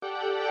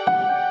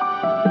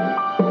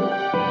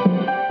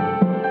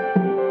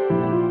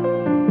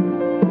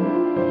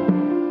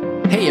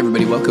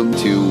everybody, welcome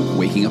to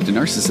Waking Up to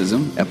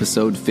Narcissism,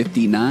 episode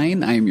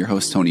 59. I am your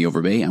host, Tony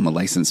Overbay. I'm a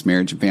licensed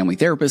marriage and family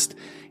therapist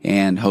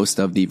and host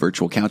of the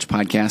Virtual Couch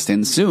podcast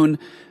and soon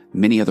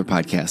many other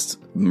podcasts.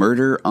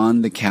 Murder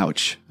on the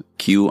Couch,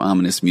 cue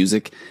ominous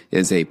music,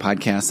 is a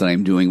podcast that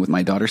I'm doing with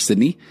my daughter,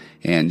 Sydney,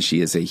 and she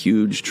is a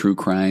huge true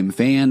crime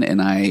fan,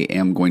 and I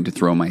am going to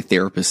throw my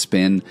therapist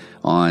spin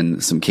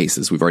on some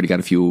cases. We've already got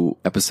a few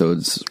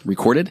episodes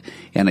recorded,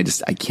 and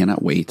I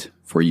cannot wait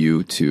for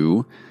you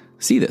to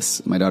see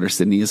this. My daughter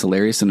Sydney is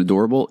hilarious and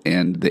adorable,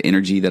 and the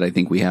energy that I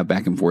think we have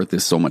back and forth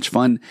is so much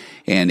fun.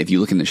 And if you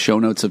look in the show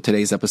notes of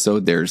today's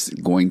episode, there's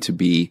going to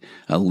be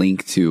a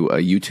link to a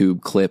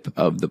YouTube clip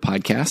of the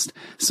podcast.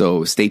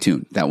 So stay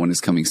tuned. That one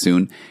is coming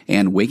soon.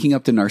 And Waking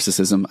Up to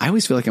Narcissism, I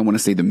always feel like I want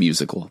to say the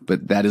musical,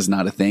 but that is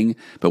not a thing.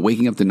 But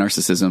Waking Up to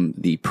Narcissism,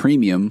 the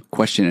premium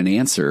question and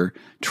answer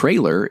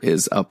trailer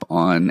is up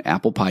on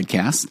Apple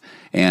Podcast,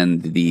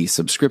 and the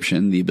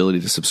subscription, the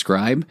ability to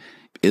subscribe,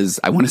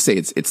 I want to say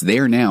it's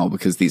there now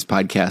because these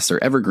podcasts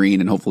are evergreen,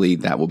 and hopefully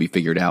that will be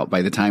figured out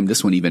by the time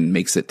this one even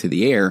makes it to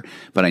the air.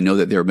 But I know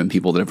that there have been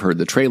people that have heard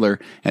the trailer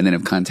and then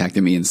have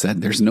contacted me and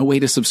said, there's no way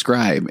to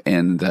subscribe.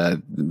 And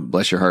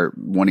bless your heart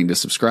wanting to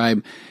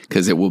subscribe,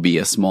 because it will be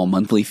a small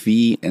monthly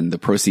fee and the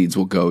proceeds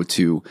will go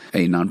to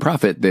a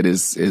nonprofit that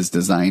is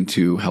designed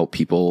to help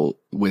people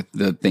with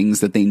the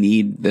things that they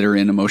need that are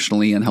in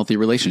emotionally unhealthy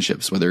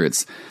relationships, whether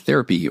it's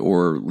therapy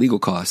or legal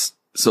costs.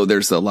 So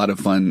there's a lot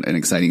of fun and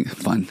exciting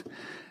fun.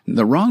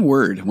 The wrong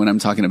word when I'm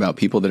talking about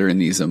people that are in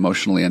these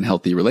emotionally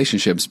unhealthy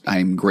relationships.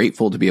 I'm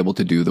grateful to be able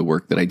to do the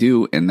work that I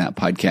do, and that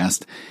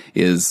podcast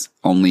is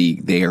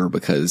only there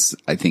because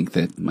I think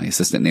that my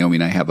assistant Naomi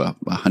and I have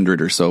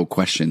 100 or so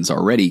questions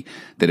already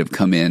that have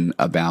come in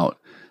about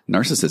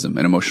narcissism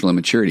and emotional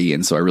immaturity.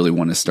 And so I really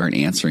want to start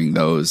answering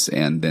those,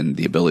 and then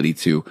the ability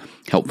to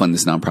help fund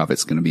this nonprofit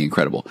is going to be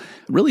incredible.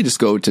 Really just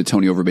go to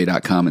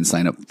TonyOverbay.com and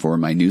sign up for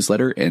my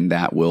newsletter, and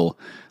that will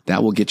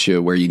get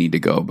you where you need to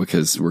go,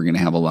 because we're going to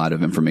have a lot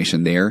of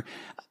information there.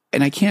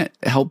 And I can't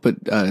help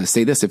but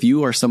say this. If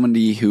you are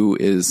somebody who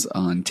is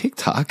on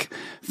TikTok,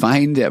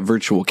 find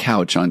Virtual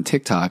Couch on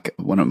TikTok.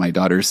 One of my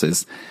daughters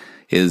is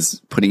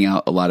putting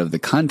out a lot of the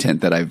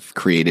content that I've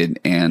created,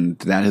 and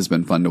that has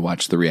been fun to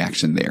watch the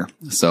reaction there.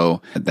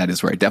 So that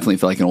is where I definitely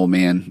feel like an old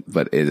man,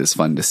 but it is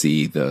fun to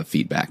see the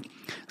feedback.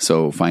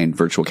 So find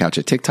Virtual Couch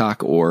at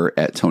TikTok or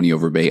at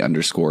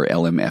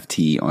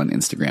TonyOverbay_LMFT on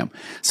Instagram.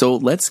 So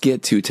let's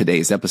get to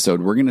today's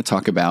episode. We're going to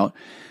talk about,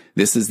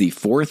 this is the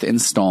fourth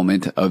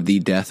installment of the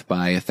Death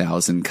by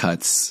 1,000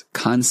 Cuts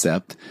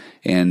concept.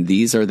 And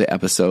these are the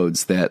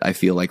episodes that I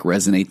feel like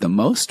resonate the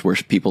most, where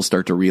people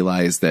start to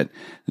realize that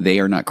they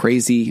are not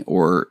crazy,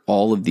 or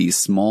all of these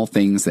small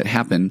things that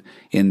happen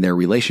in their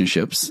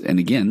relationships. And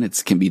again,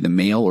 it can be the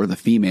male or the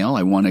female.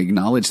 I want to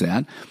acknowledge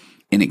that.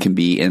 And it can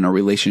be in a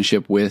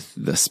relationship with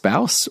the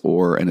spouse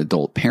or an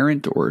adult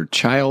parent or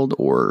child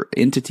or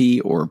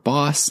entity or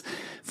boss,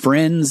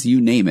 friends,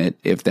 you name it.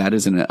 If that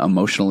is an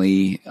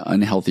emotionally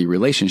unhealthy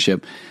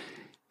relationship,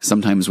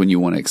 sometimes when you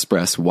want to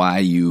express why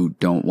you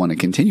don't want to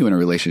continue in a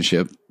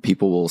relationship,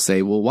 people will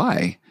say, well,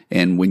 why?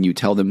 And when you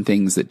tell them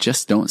things that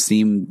just don't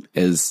seem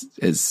as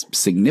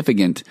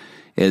significant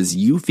as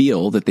you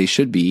feel that they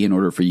should be in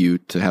order for you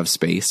to have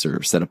space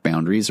or set up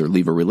boundaries or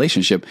leave a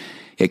relationship,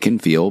 it can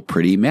feel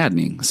pretty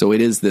maddening. So it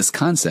is this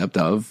concept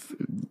of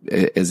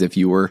as if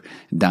you were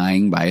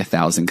dying by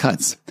 1,000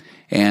 cuts.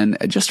 And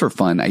just for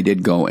fun, I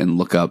did go and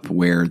look up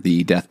where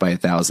the Death by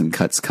 1,000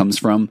 Cuts comes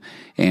from.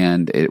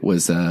 And it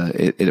was,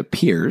 it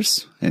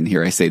appears, and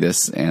here I say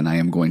this, and I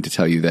am going to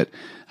tell you that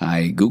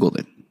I Googled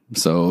it.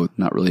 So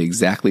not really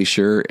exactly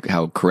sure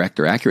how correct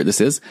or accurate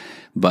this is,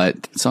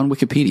 but it's on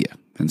Wikipedia.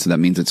 And so that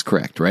means it's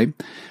correct, right?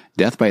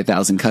 Death by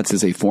 1,000 Cuts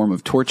is a form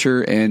of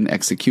torture and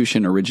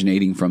execution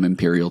originating from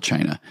Imperial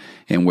China,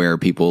 and where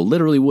people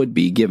literally would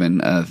be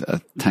given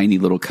a tiny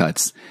little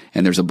cuts.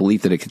 And there's a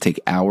belief that it could take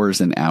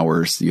hours and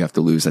hours. You have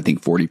to lose, I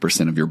think,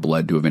 40% of your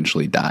blood to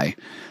eventually die.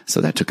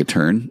 So that took a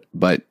turn.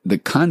 But the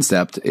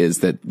concept is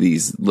that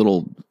these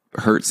little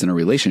hurts in a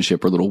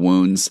relationship or little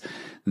wounds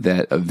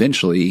that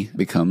eventually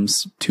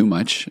becomes too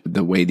much.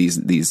 The way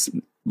these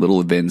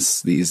little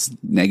events, these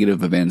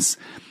negative events,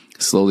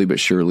 slowly but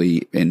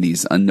surely in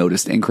these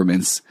unnoticed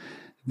increments,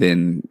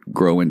 then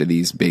grow into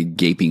these big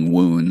gaping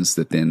wounds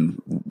that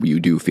then you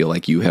do feel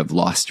like you have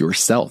lost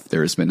yourself.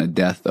 There's been a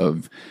death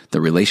of the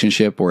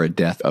relationship or a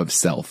death of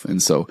self.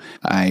 And so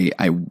I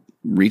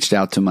reached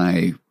out to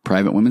my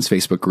private women's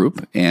Facebook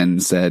group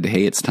and said,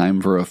 hey, it's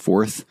time for a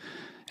fourth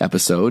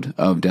episode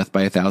of Death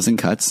by 1,000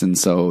 Cuts. And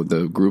so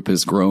the group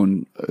has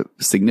grown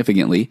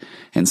significantly.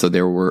 And so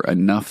there were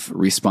enough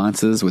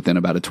responses within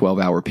about a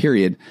 12-hour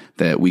period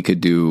that we could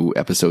do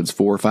episodes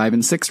 4, 5,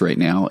 and 6 right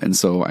now. And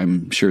so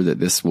I'm sure that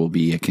this will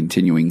be a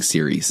continuing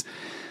series.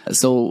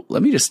 So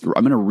I'm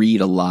going to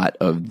read a lot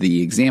of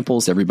the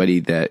examples. Everybody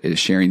that is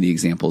sharing the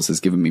examples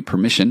has given me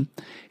permission.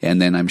 And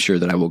then I'm sure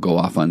that I will go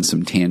off on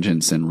some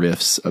tangents and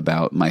riffs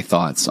about my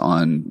thoughts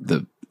on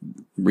the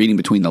reading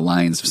between the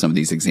lines of some of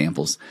these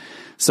examples.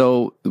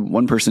 So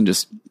one person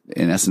just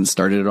in essence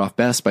started it off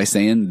best by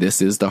saying,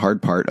 this is the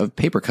hard part of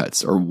paper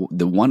cuts, or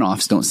the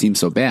one-offs don't seem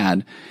so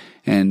bad.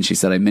 And she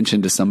said, I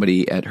mentioned to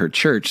somebody at her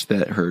church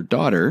that her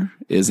daughter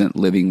isn't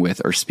living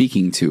with or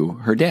speaking to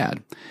her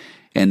dad.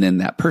 And then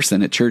that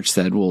person at church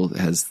said, well,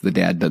 has the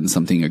dad done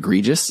something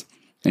egregious?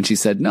 And she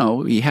said,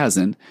 no, he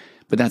hasn't.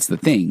 But that's the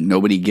thing.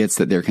 Nobody gets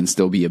that there can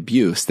still be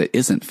abuse that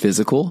isn't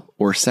physical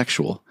or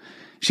sexual.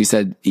 She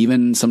said,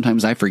 even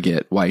sometimes I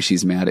forget why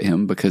she's mad at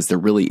him because there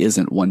really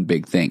isn't one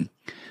big thing.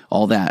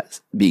 All that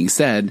being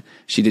said,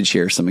 she did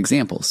share some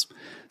examples.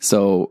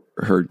 So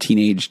her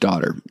teenage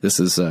daughter, this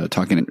is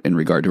talking in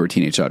regard to her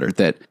teenage daughter,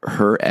 that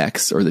her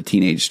ex, or the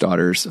teenage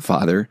daughter's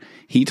father,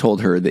 he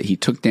told her that he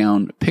took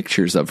down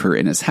pictures of her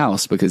in his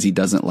house because he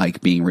doesn't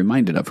like being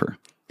reminded of her.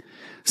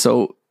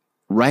 So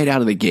right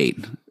out of the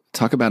gate,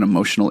 talk about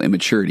emotional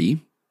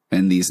immaturity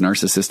and these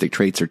narcissistic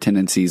traits or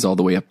tendencies all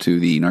the way up to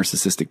the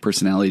narcissistic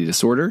personality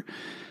disorder,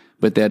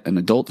 but that an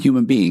adult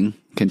human being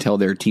can tell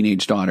their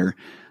teenage daughter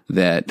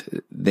that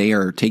they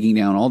are taking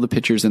down all the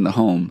pictures in the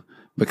home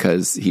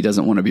because he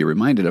doesn't want to be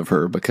reminded of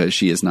her because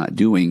she is not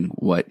doing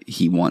what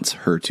he wants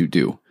her to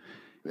do.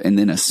 And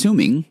then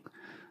assuming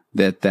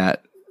that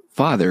that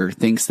father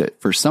thinks that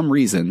for some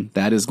reason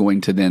that is going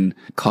to then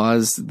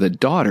cause the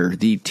daughter,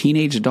 the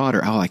teenage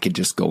daughter, I could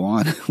just go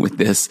on with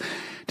this,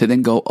 to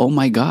then go, oh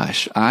my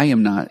gosh, I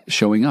am not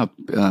showing up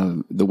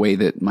the way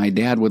that my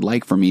dad would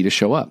like for me to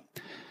show up.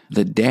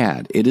 The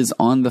dad, it is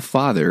on the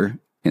father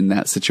in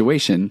that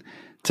situation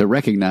to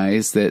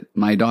recognize that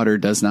my daughter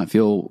does not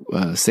feel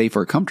safe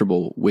or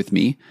comfortable with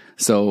me.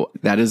 So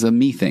that is a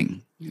me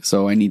thing.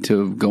 So I need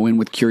to go in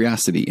with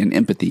curiosity and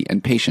empathy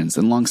and patience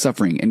and long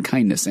suffering and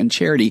kindness and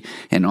charity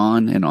and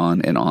on and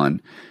on and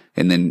on,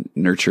 and then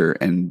nurture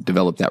and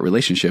develop that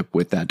relationship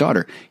with that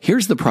daughter.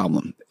 Here's the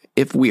problem.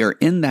 If we are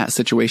in that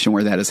situation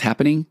where that is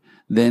happening,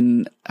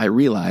 then I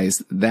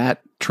realize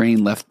that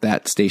train left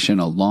that station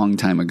a long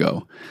time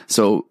ago.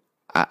 So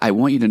I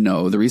want you to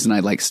know the reason I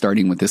like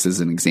starting with this as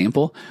an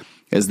example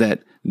is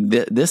that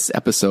this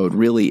episode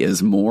really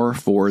is more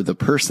for the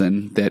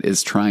person that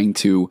is trying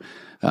to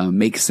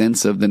make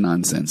sense of the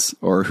nonsense,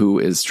 or who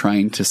is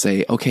trying to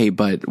say, okay,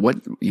 but what,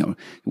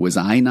 was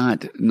I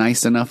not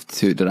nice enough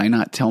did I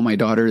not tell my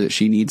daughter that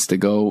she needs to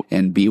go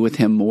and be with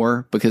him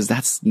more? Because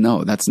that's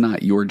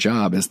not your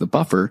job as the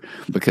buffer,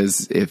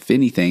 because if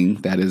anything,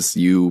 that is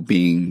you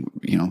being,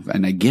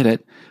 and I get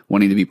it,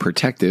 wanting to be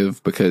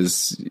protective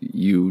because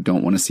you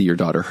don't want to see your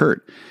daughter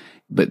hurt.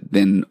 But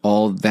then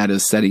all that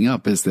is setting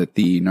up is that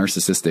the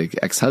narcissistic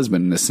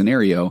ex-husband in this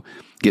scenario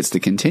gets to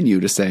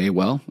continue to say,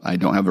 well, I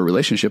don't have a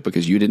relationship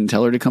because you didn't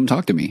tell her to come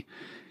talk to me.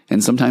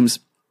 And sometimes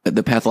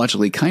the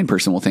pathologically kind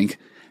person will think,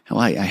 well,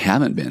 I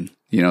haven't been,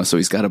 so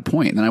he's got a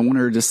point. And then I want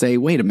her to say,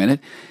 wait a minute,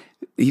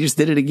 he just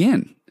did it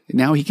again.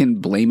 Now he can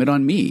blame it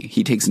on me.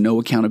 He takes no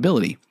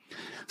accountability.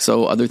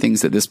 So other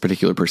things that this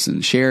particular person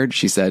shared,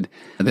 she said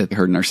that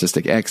her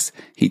narcissistic ex,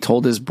 he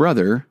told his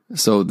brother,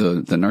 so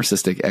the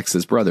narcissistic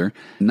ex's brother,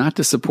 not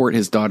to support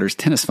his daughter's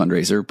tennis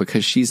fundraiser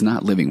because she's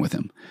not living with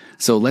him.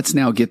 So let's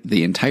now get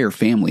the entire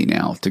family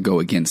now to go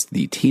against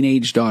the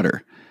teenage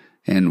daughter,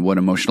 and what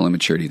emotional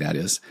immaturity that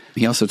is.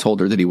 He also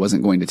told her that he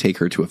wasn't going to take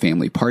her to a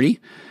family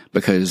party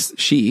because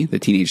she, the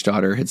teenage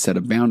daughter, had set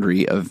a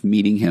boundary of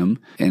meeting him,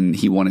 and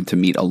he wanted to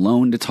meet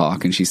alone to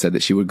talk, and she said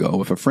that she would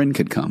go if a friend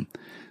could come.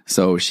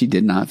 So she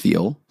did not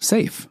feel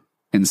safe.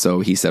 And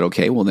so he said,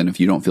 okay, well then if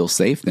you don't feel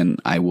safe, then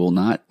I will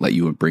not let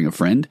you bring a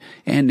friend.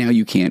 And now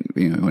you can't,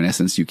 in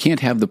essence, you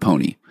can't have the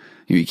pony.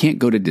 You can't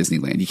go to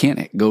Disneyland. You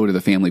can't go to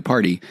the family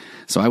party.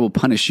 So I will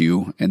punish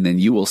you, and then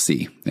you will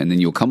see. And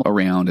then you'll come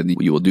around and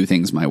you will do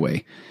things my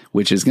way,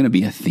 which is going to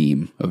be a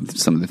theme of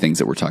some of the things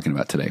that we're talking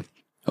about today.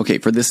 Okay,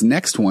 for this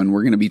next one,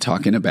 we're going to be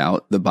talking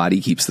about the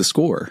body keeps the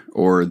score,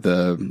 or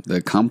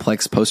the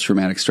complex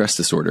post-traumatic stress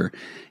disorder.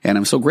 And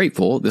I'm so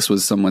grateful. This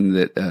was someone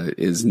that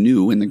is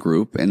new in the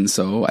group, and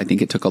so I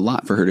think it took a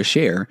lot for her to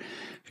share.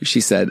 She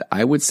said,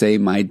 I would say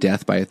my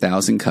death by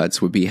 1,000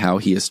 cuts would be how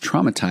he has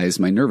traumatized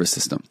my nervous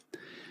system.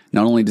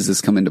 Not only does this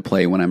come into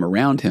play when I'm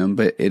around him,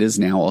 but it is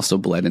now also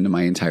bled into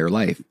my entire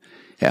life.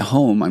 At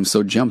home, I'm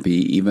so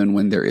jumpy even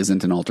when there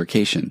isn't an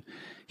altercation.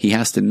 He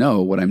has to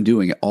know what I'm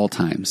doing at all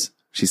times.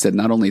 She said,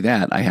 not only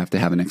that, I have to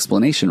have an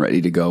explanation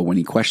ready to go when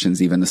he questions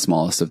even the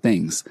smallest of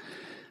things.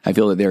 I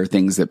feel that there are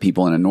things that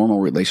people in a normal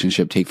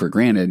relationship take for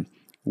granted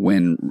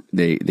when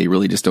they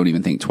really just don't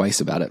even think twice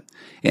about it.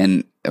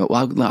 And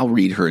I'll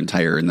read her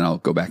entire, and then I'll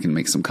go back and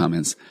make some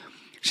comments.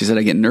 She said,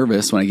 I get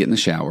nervous when I get in the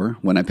shower,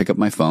 when I pick up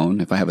my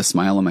phone, if I have a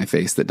smile on my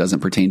face that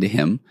doesn't pertain to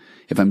him,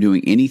 if I'm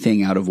doing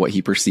anything out of what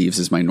he perceives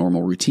as my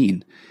normal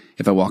routine.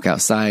 If I walk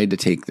outside to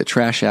take the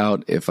trash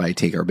out, if I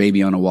take our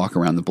baby on a walk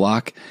around the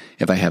block,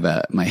 if I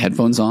have my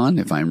headphones on,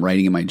 if I'm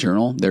writing in my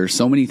journal, there are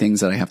so many things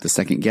that I have to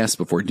second guess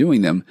before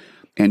doing them,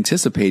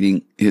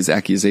 anticipating his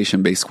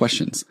accusation-based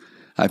questions.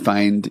 I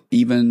find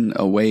even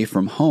away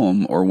from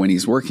home or when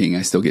he's working,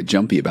 I still get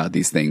jumpy about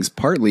these things,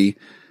 partly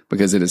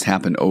because it has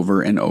happened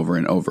over and over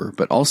and over,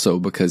 but also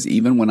because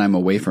even when I'm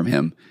away from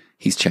him,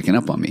 he's checking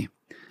up on me.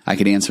 I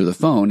could answer the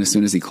phone as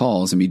soon as he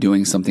calls and be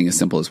doing something as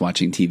simple as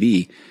watching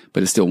TV,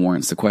 but it still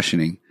warrants the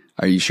questioning.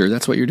 Are you sure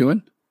that's what you're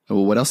doing?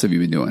 Well, what else have you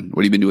been doing?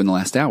 What have you been doing the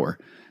last hour?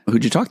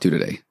 Who'd you talk to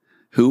today?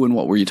 Who and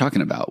what were you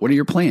talking about? What are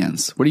your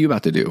plans? What are you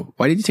about to do?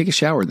 Why did you take a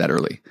shower that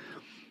early?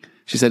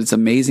 She said, it's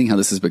amazing how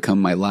this has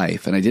become my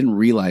life, and I didn't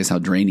realize how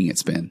draining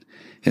it's been.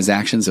 His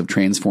actions have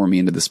transformed me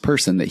into this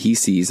person that he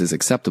sees as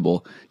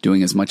acceptable,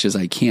 doing as much as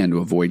I can to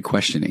avoid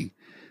questioning.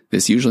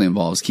 This usually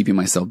involves keeping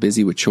myself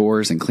busy with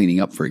chores and cleaning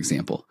up, for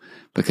example,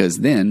 because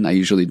then I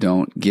usually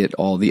don't get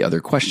all the other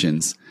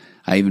questions.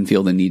 I even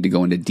feel the need to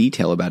go into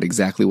detail about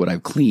exactly what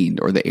I've cleaned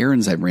or the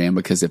errands I've ran,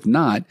 because if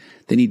not,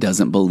 then he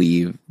doesn't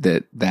believe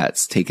that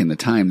that's taken the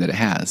time that it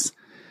has.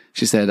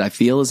 She said, I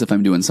feel as if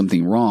I'm doing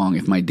something wrong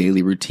if my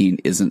daily routine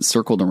isn't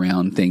circled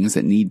around things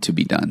that need to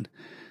be done.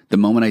 The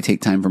moment I take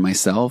time for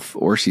myself,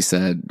 or she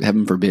said,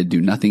 heaven forbid,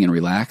 do nothing and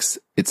relax,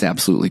 it's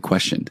absolutely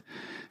questioned.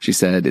 She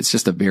said, it's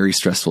just a very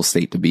stressful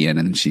state to be in,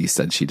 and she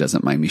said she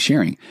doesn't mind me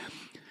sharing.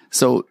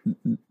 So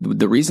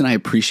the reason I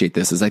appreciate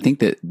this is I think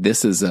that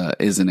this is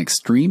an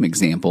extreme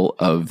example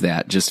of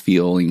that, just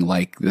feeling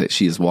like that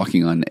she is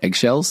walking on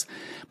eggshells.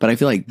 But I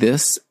feel like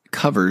this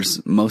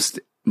covers most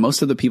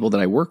of the people that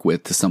I work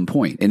with to some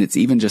point. And it's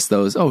even just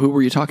those, who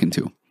were you talking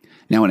to?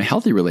 Now, in a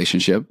healthy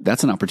relationship,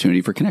 that's an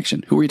opportunity for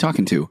connection. Who were you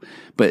talking to?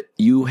 But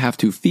you have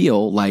to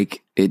feel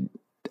like it.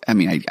 I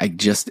mean, I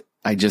just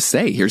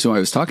say, here's who I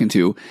was talking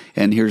to,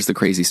 and here's the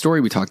crazy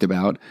story we talked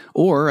about.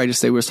 Or I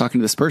just say we was talking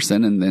to this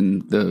person, and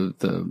then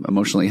the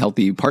emotionally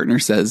healthy partner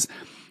says,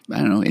 I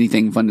don't know,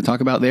 anything fun to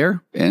talk about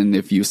there? And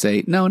if you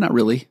say, no, not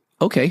really.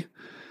 Okay.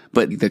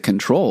 But the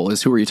control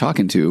is, who are you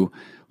talking to?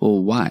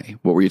 Well, why?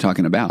 What were you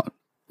talking about?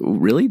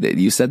 Really? That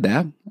you said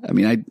that? I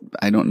mean,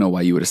 I don't know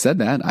why you would have said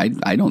that.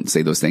 I don't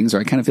say those things, or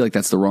I kind of feel like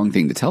that's the wrong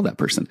thing to tell that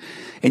person.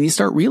 And you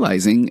start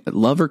realizing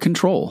love or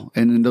control.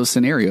 And in those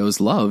scenarios,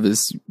 love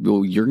is,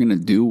 well, you're going to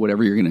do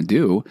whatever you're going to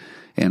do.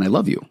 And I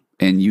love you.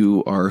 And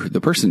you are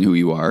the person who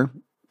you are.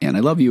 And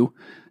I love you.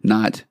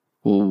 Not,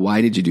 well,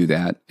 why did you do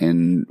that?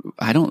 And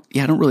I don't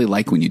really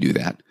like when you do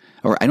that.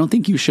 Or I don't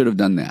think you should have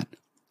done that.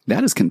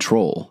 That is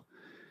control.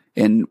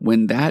 And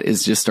when that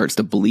just starts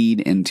to bleed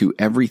into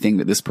everything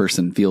that this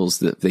person feels,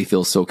 that they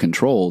feel so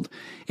controlled.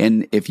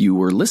 And if you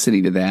were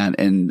listening to that,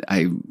 and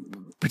I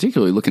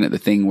particularly looking at the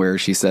thing where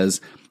she says,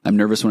 I'm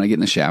nervous when I get in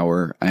the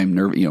shower, I'm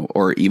nervous,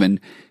 or even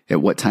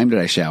at what time did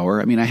I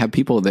shower? I mean, I have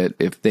people that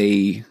if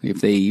they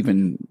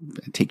even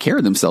take care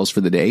of themselves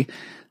for the day,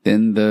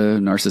 then the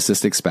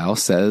narcissistic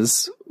spouse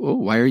says, oh,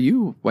 why'd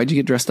you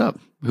get dressed up?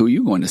 Who are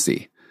you going to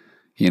see?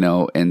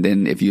 And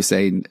then if you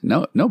say,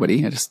 no,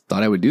 nobody, I just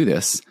thought I would do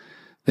this,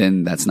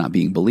 then that's not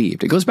being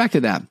believed. It goes back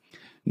to that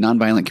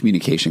nonviolent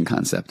communication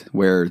concept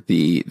where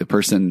the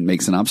person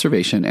makes an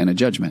observation and a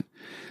judgment.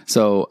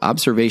 So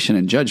observation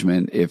and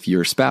judgment, if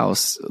your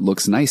spouse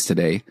looks nice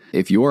today,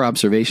 if your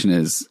observation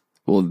is,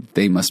 well,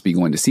 they must be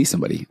going to see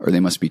somebody or they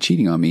must be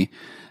cheating on me,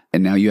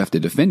 and now you have to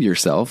defend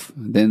yourself,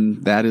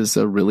 then that is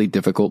a really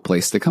difficult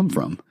place to come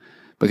from.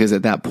 Because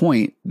at that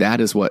point, that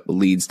is what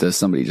leads to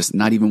somebody just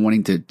not even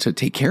wanting to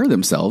take care of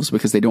themselves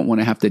because they don't want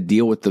to have to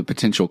deal with the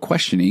potential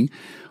questioning,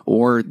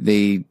 or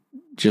they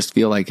just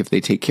feel like if they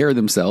take care of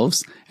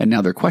themselves and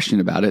now they're questioned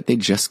about it, they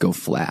just go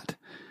flat.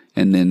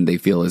 And then they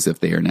feel as if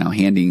they are now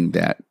handing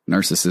that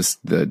narcissist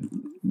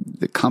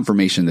the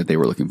confirmation that they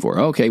were looking for.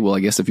 Okay, well,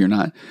 I guess if you're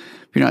not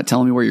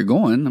telling me where you're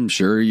going, I'm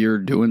sure you're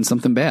doing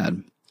something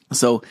bad.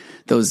 So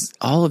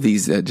all of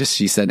these,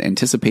 she said,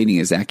 anticipating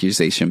is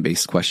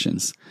accusation-based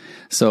questions.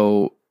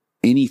 So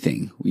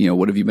anything,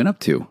 what have you been up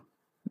to?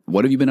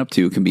 What have you been up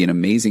to can be an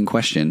amazing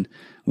question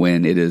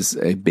when it is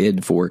a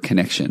bid for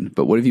connection.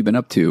 But what have you been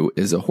up to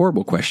is a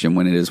horrible question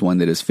when it is one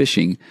that is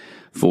fishing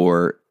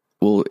for,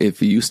 well,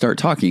 if you start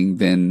talking,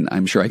 then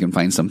I'm sure I can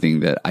find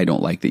something that I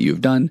don't like that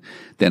you've done.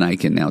 Then I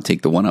can now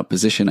take the one up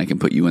position. I can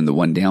put you in the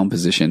one down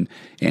position,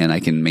 and I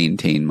can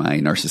maintain my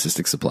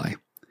narcissistic supply.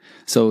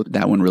 So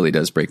that one really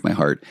does break my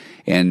heart.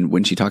 And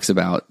when she talks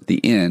about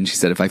the end, she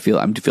said, I feel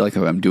like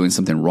I'm doing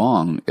something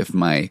wrong if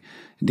my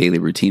daily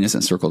routine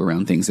isn't circled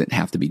around things that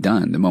have to be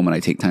done. The moment I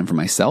take time for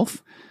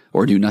myself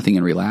or do nothing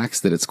and relax,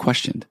 that it's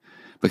questioned.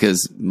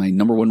 Because my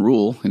number one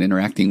rule in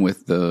interacting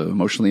with the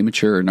emotionally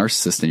immature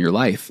narcissist in your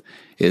life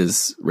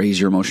is raise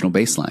your emotional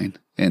baseline.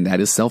 And that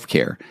is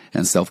self-care.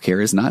 And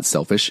self-care is not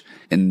selfish.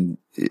 And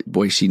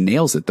boy, she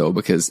nails it though,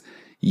 because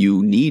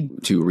you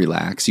need to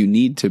relax. You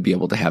need to be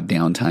able to have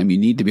downtime. You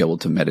need to be able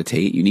to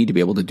meditate. You need to be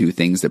able to do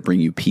things that bring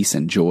you peace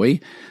and joy,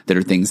 that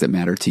are things that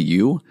matter to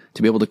you,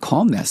 to be able to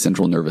calm that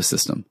central nervous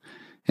system.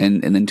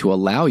 And then to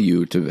allow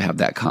you to have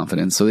that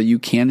confidence so that you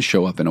can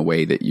show up in a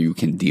way that you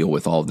can deal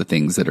with all of the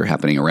things that are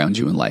happening around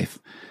you in life.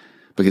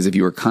 Because if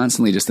you are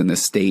constantly just in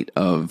this state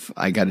of,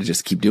 I got to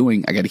just keep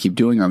doing, or I'm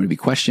going to be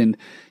questioned,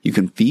 you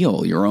can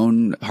feel your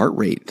own heart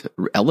rate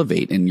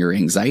elevate and your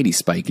anxiety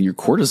spike and your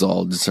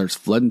cortisol just starts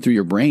flooding through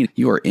your brain.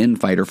 You are in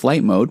fight or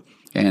flight mode,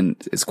 And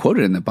it's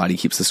quoted in the body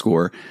keeps the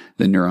score,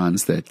 the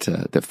neurons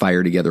that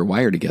fire together,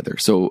 wire together.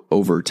 So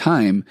over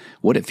time,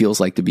 what it feels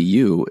like to be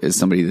you is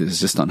somebody that is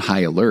just on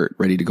high alert,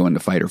 ready to go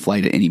into fight or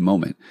flight at any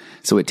moment.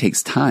 So it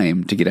takes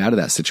time to get out of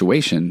that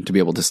situation to be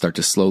able to start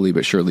to slowly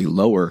but surely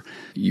lower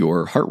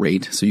your heart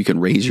rate so you can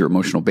raise your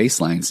emotional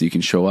baseline so you can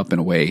show up in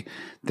a way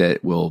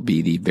that will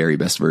be the very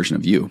best version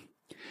of you.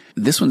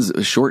 This one's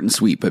short and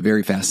sweet, but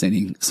very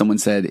fascinating. Someone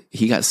said,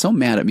 he got so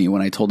mad at me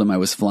when I told him I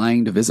was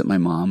flying to visit my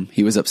mom.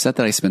 He was upset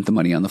that I spent the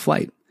money on the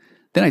flight.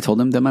 Then I told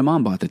him that my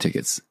mom bought the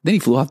tickets. Then he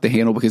flew off the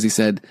handle because he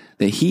said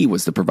that he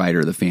was the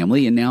provider of the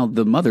family, and now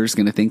the mother's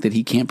going to think that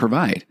he can't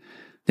provide.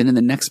 Then in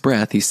the next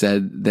breath, he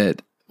said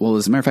that, well,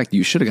 as a matter of fact,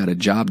 you should have got a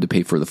job to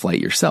pay for the flight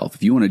yourself.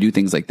 If you want to do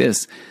things like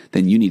this,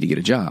 then you need to get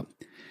a job.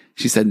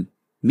 She said,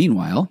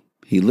 meanwhile,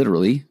 he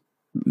literally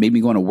made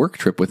me go on a work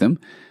trip with him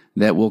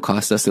that will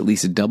cost us at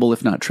least double,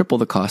 if not triple,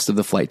 the cost of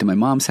the flight to my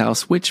mom's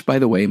house, which, by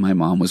the way, my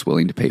mom was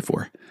willing to pay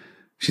for.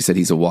 She said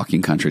he's a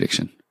walking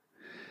contradiction.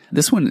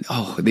 This one,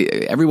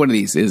 every one of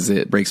these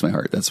it breaks my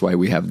heart. That's why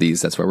we have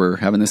these. That's why we're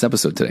having this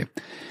episode today.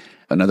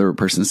 Another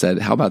person said,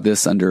 how about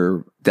this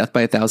under death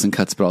by 1,000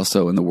 cuts, but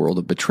also in the world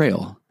of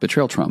betrayal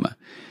trauma?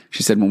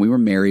 She said, when we were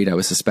married, I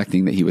was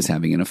suspecting that he was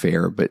having an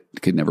affair, but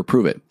could never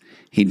prove it.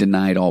 He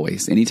denied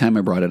always, anytime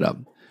I brought it up.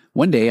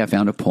 One day I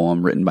found a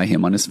poem written by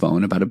him on his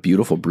phone about a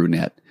beautiful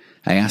brunette.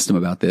 I asked him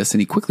about this, and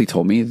he quickly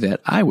told me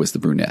that I was the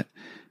brunette.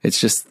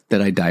 It's just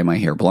that I dye my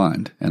hair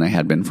blonde, and I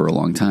had been for a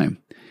long time.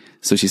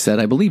 So she said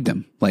I believed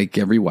him, like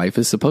every wife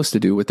is supposed to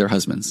do with their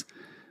husbands.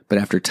 But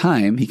after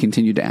time, he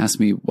continued to ask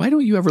me, why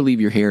don't you ever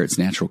leave your hair its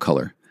natural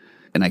color?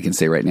 And I can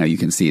say right now, you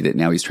can see that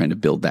now he's trying to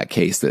build that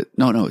case that,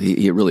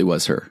 it really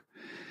was her.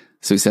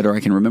 So he said, or I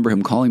can remember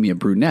him calling me a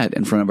brunette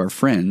in front of our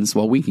friends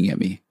while winking at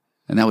me.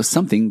 And that was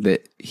something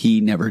that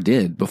he never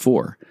did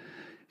before.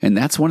 And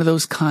that's one of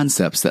those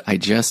concepts that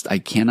I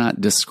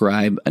cannot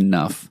describe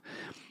enough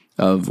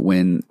of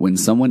when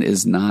someone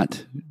is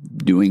not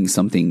doing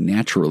something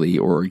naturally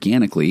or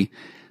organically,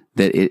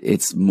 that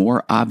it's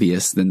more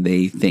obvious than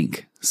they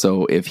think.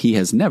 So if he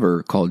has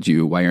never called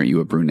you, why aren't you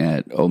a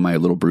brunette? Oh, my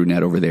little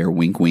brunette over there,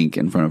 wink, wink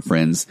in front of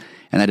friends.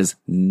 And that has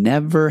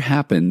never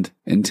happened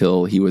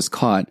until he was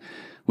caught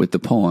with the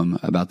poem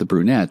about the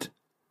brunette.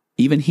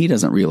 Even he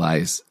doesn't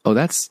realize,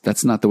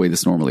 that's not the way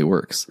this normally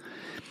works.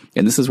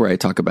 And this is where I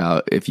talk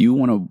about, if you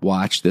want to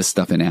watch this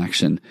stuff in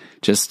action,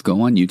 just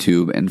go on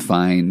YouTube and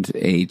find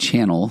a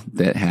channel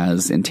that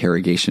has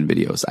interrogation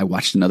videos. I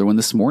watched another one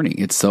this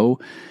morning.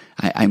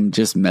 I'm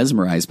just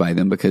mesmerized by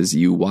them because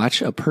you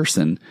watch a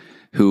person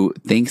who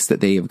thinks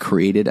that they have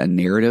created a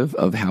narrative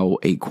of how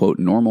a quote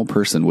normal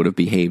person would have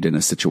behaved in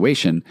a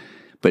situation,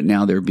 but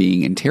now they're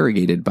being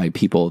interrogated by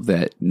people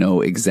that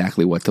know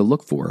exactly what to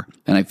look for.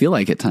 And I feel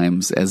like at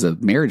times as a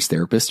marriage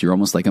therapist, you're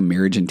almost like a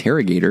marriage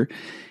interrogator.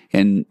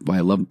 And why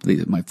I love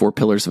my 4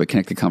 pillars of a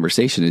connected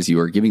conversation is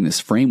you are giving this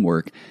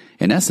framework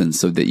in essence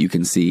so that you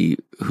can see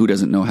who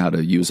doesn't know how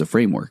to use a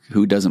framework,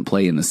 who doesn't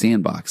play in the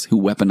sandbox,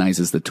 who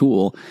weaponizes the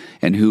tool,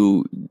 and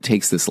who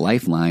takes this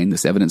lifeline,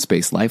 this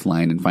evidence-based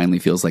lifeline, and finally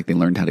feels like they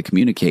learned how to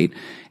communicate.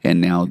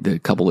 And now the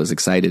couple is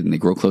excited and they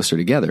grow closer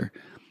together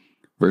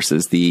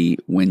versus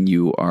when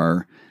you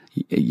are,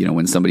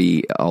 when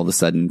somebody all of a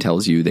sudden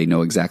tells you they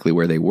know exactly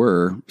where they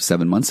were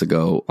 7 months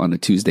ago on a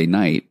Tuesday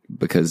night,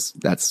 because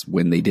that's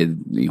when they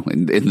did,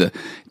 in the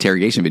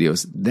interrogation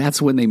videos,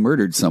 that's when they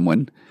murdered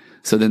someone.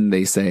 So then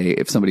they say,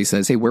 if somebody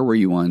says, hey, where were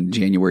you on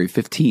January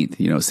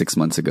 15th, 6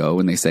 months ago?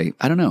 And they say,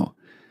 I don't know.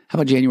 How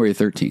about January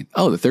 13th?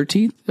 Oh, the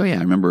 13th? Oh, yeah.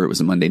 I remember it was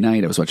a Monday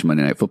night. I was watching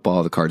Monday Night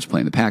Football. The Cards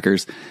playing the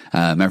Packers.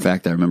 Matter of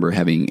fact, I remember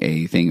having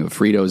a thing of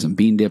Fritos and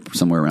bean dip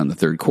somewhere around the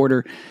third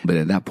quarter. But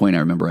at that point, I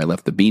remember I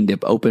left the bean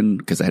dip open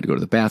because I had to go to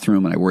the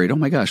bathroom, and I worried, oh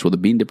my gosh, will the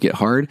bean dip get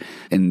hard?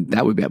 And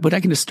that would be, but I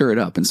can just stir it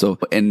up.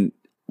 And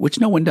which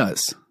no one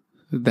does.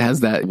 Has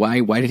that.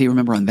 Why did he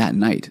remember on that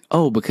night?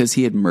 Oh, because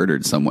he had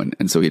murdered someone.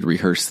 And so he'd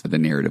rehearsed the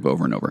narrative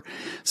over and over.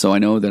 So I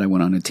know that I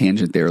went on a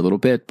tangent there a little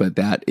bit, but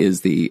that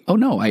is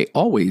I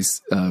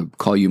always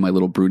call you my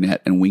little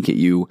brunette and wink at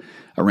you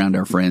around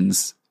our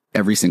friends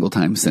every single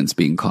time since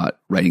being caught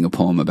writing a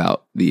poem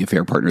about the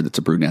affair partner that's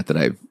a brunette that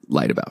I've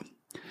lied about.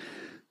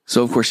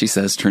 So, of course, she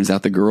says, turns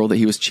out the girl that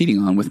he was cheating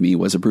on with me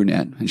was a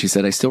brunette. And she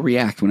said, I still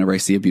react whenever I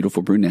see a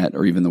beautiful brunette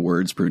or even the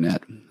words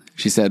brunette.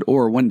 She said,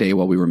 or one day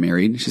while we were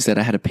married, she said,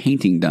 I had a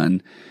painting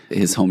done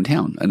his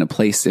hometown and a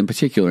place in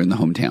particular in the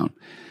hometown.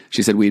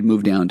 She said we had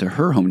moved down to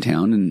her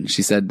hometown, and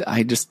she said,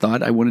 I just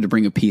thought I wanted to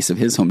bring a piece of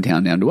his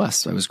hometown down to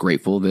us. I was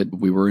grateful that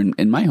we were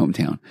in my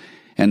hometown.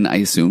 And I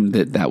assumed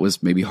that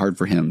was maybe hard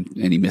for him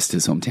and he missed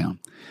his hometown.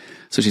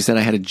 So she said,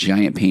 I had a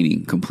giant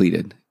painting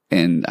completed,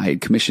 and I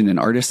had commissioned an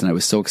artist, and I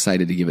was so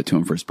excited to give it to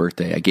him for his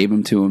birthday. I gave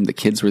him to him. The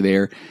kids were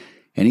there,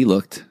 and he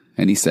looked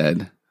and he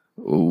said,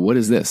 what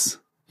is this?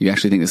 You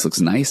actually think this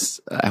looks nice?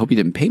 I hope you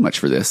didn't pay much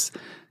for this.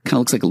 Kind of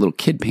looks like a little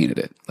kid painted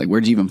it. Like,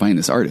 where'd you even find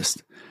this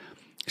artist?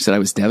 She said, I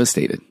was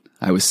devastated.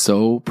 I was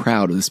so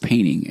proud of this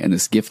painting and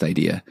this gift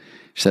idea.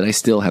 She said, I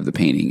still have the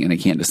painting and I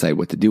can't decide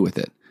what to do with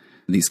it.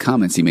 These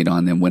comments he made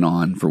on them went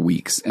on for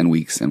weeks and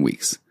weeks and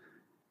weeks.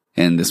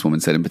 And this woman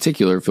said in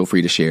particular, feel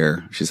free to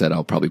share. She said,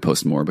 I'll probably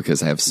post more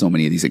because I have so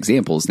many of these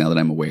examples now that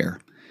I'm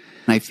aware.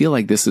 And I feel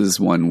like this is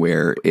one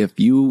where if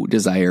you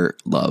desire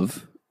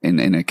love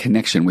and a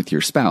connection with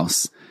your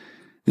spouse,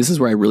 this is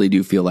where I really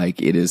do feel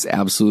like it is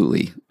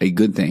absolutely a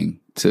good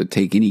thing to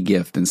take any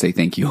gift and say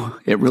thank you.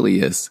 It really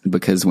is.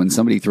 Because when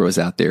somebody throws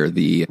out there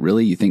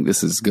really, you think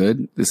this is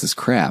good? This is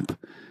crap.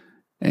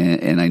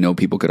 And I know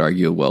people could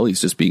argue, well,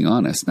 he's just being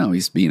honest. No,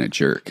 he's being a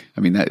jerk.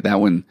 I mean, that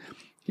one,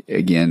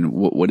 again,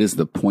 what is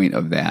the point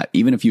of that?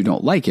 Even if you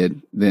don't like it,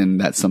 then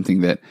that's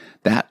something that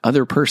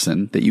other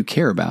person that you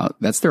care about,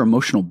 that's their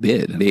emotional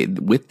bid.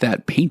 With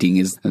that painting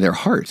is their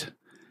heart.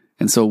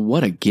 And so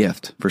what a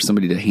gift for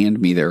somebody to hand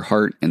me their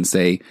heart and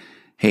say,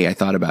 hey, I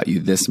thought about you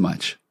this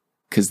much.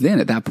 Because then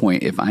at that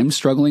point, if I'm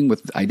struggling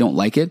with, I don't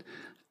like it,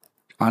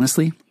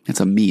 honestly, it's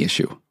a me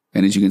issue.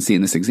 And as you can see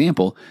in this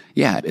example,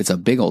 yeah, it's a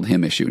big old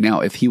him issue.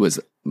 Now, if he was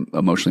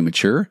emotionally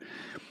mature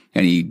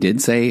and he did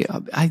say,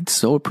 I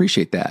so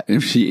appreciate that.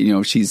 And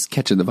if she's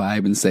catching the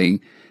vibe and saying,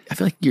 I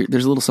feel like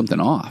there's a little something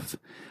off.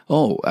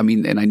 Oh, I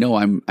mean, and I know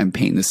I'm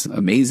painting this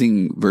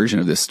amazing version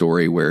of this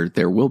story where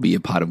there will be a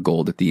pot of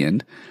gold at the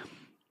end.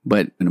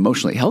 But an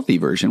emotionally healthy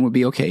version would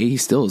be, okay, he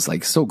still is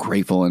like so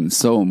grateful and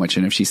so much.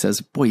 And if she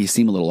says, boy, you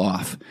seem a little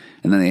off,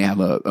 and then they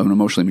have an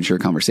emotionally mature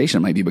conversation,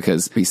 it might be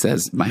because he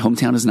says, my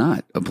hometown is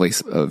not a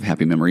place of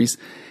happy memories.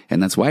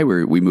 And that's why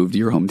we moved to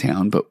your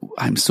hometown. But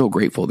I'm so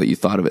grateful that you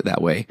thought of it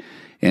that way.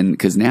 And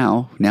because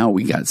now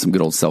we got some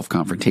good old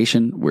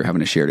self-confrontation. We're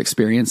having a shared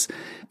experience.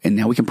 And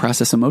now we can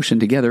process emotion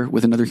together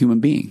with another human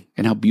being.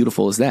 And how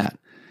beautiful is that?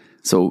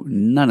 So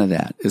none of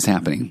that is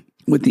happening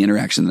with the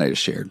interaction that I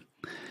just shared.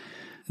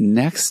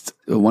 Next,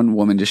 one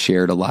woman just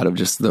shared a lot of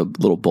just the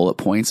little bullet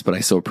points, but I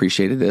so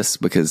appreciated this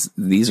because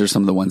these are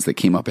some of the ones that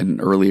came up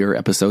in earlier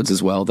episodes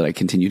as well that I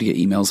continue to get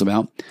emails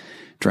about.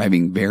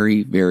 Driving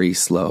very, very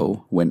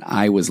slow when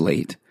I was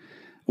late,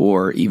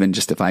 or even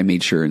just if I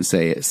made sure and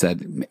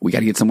said, we got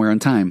to get somewhere on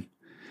time.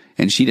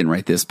 And she didn't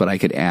write this, but I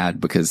could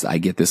add because I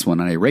get this one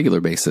on a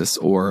regular basis.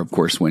 Or of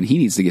course, when he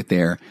needs to get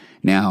there,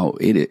 now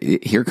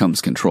here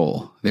comes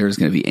control. There's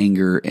going to be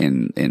anger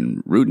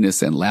and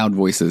rudeness and loud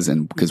voices,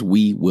 and because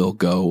we will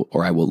go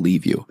or I will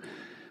leave you.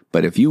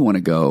 But if you want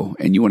to go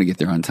and you want to get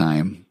there on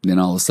time, then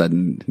all of a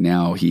sudden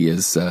now he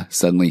is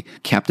suddenly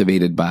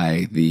captivated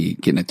by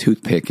getting a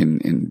toothpick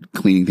and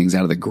cleaning things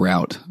out of the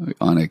grout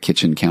on a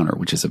kitchen counter,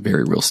 which is a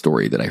very real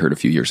story that I heard a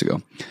few years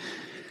ago.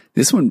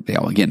 This one,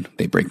 again,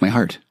 they break my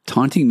heart.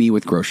 Taunting me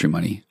with grocery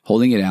money,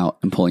 holding it out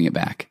and pulling it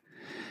back.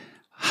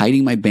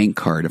 Hiding my bank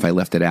card if I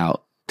left it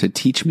out to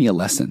teach me a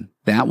lesson.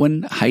 That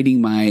one, hiding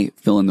my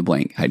fill in the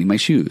blank, hiding my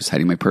shoes,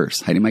 hiding my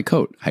purse, hiding my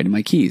coat, hiding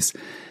my keys.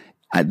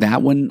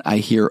 That one I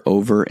hear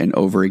over and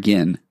over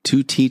again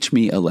to teach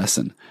me a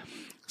lesson.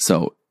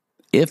 So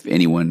if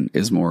anyone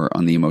is more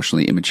on the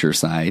emotionally immature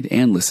side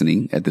and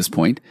listening at this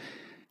point,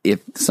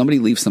 if somebody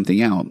leaves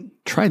something out,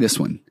 try this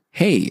one.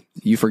 Hey,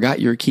 you forgot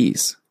your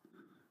keys.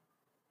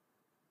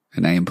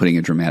 And I am putting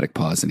a dramatic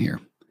pause in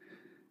here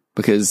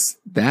because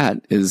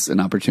that is an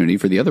opportunity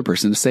for the other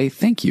person to say,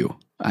 thank you.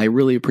 I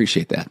really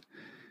appreciate that.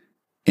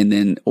 And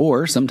then,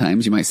 or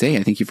sometimes you might say,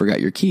 I think you forgot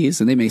your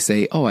keys. And they may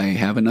say, oh, I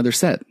have another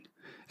set.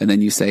 And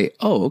then you say,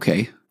 oh,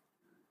 okay.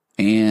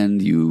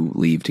 And you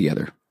leave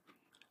together.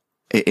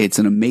 It's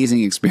an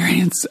amazing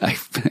experience. I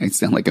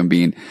sound like I'm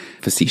being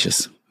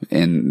facetious,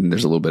 and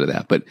there's a little bit of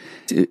that. But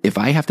if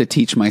I have to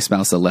teach my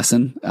spouse a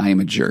lesson, I am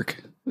a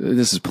jerk.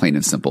 This is plain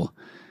and simple.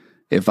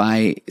 If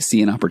I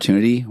see an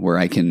opportunity where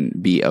I can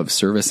be of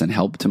service and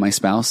help to my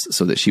spouse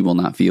so that she will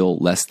not feel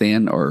less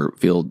than or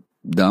feel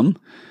dumb,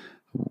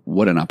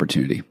 what an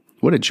opportunity.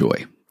 What a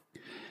joy.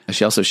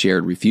 She also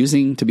shared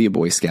refusing to be a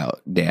Boy Scout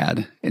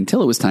dad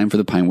until it was time for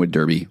the Pinewood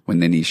Derby, when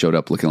then he showed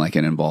up looking like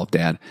an involved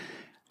dad.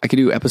 I could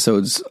do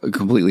episodes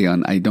completely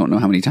on, I don't know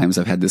how many times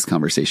I've had this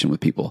conversation with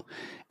people.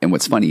 And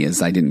what's funny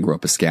is I didn't grow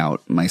up a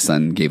scout. My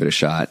son gave it a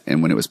shot.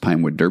 And when it was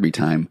Pinewood Derby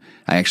time,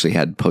 I actually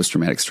had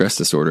post-traumatic stress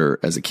disorder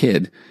as a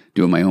kid,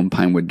 doing my own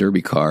Pinewood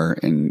Derby car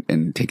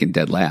and taking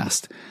dead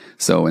last.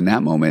 So in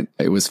that moment,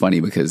 it was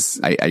funny because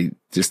I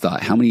just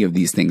thought, how many of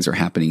these things are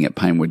happening at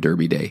Pinewood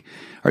Derby Day?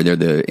 Are there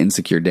the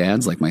insecure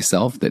dads like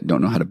myself that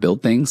don't know how to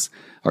build things?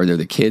 Are there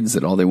the kids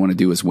that all they want to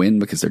do is win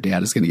because their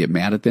dad is going to get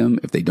mad at them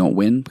if they don't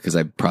win? Because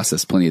I've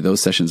processed plenty of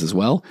those sessions as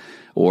well.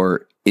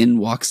 Or in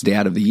walks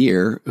Dad of the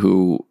Year,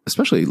 who,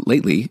 especially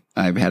lately,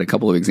 I've had a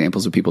couple of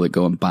examples of people that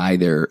go and buy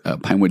their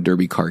Pinewood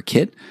Derby car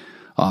kit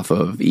off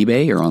of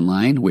eBay or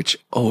online, which,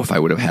 if I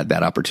would have had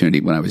that opportunity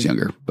when I was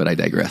younger, but I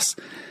digress.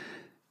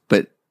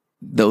 But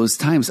those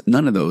times,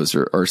 none of those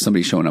are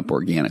somebody showing up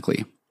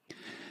organically.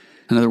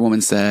 Another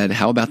woman said,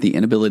 how about the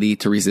inability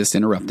to resist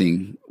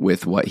interrupting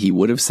with what he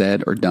would have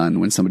said or done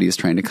when somebody is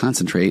trying to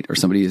concentrate or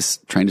somebody is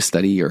trying to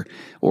study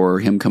or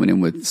him coming in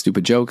with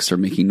stupid jokes or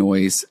making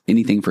noise,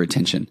 anything for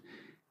attention.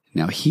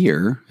 Now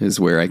here is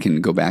where I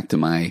can go back to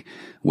my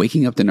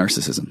waking up to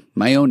narcissism,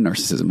 my own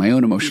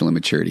emotional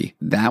immaturity.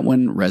 That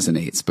one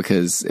resonates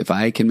because if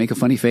I can make a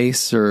funny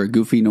face or a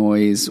goofy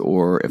noise,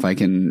 or if I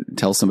can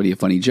tell somebody a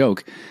funny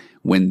joke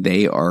when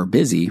they are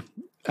busy,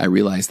 I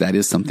realize that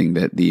is something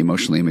that the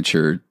emotionally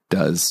immature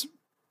does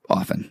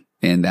often.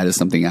 And that is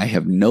something I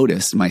have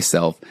noticed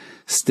myself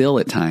still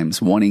at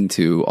times wanting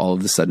to all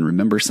of a sudden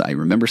remember. I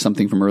remember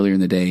something from earlier in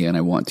the day and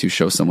I want to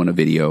show someone a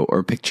video or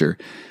a picture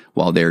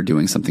while they're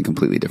doing something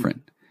completely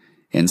different.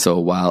 And so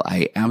while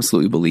I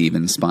absolutely believe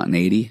in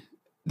spontaneity,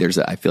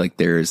 I feel like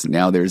there's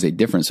a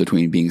difference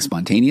between being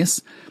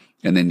spontaneous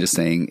and then just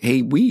saying,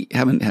 hey, we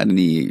haven't had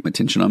any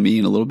attention on me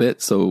in a little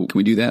bit. So can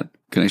we do that?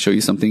 Can I show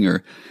you something,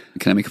 or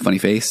can I make a funny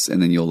face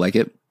and then you'll like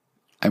it?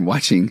 I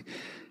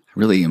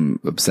really am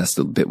obsessed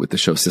a bit with the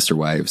show Sister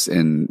Wives.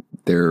 And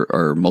there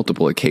are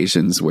multiple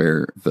occasions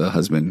where the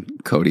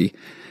husband, Cody,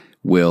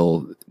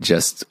 will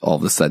just all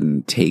of a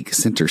sudden take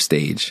center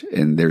stage.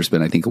 And there's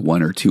been, I think,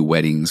 1 or 2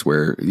 weddings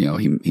where,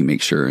 he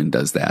makes sure and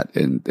does that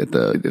and at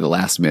the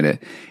last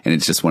minute. And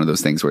it's just one of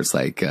those things where it's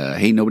like,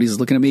 hey, nobody's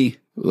looking at me.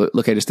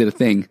 Look, I just did a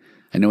thing.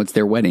 I know it's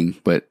their wedding,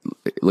 but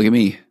look at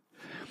me.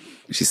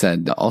 She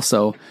said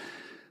also,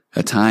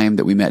 a time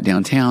that we met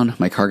downtown,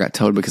 my car got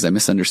towed because I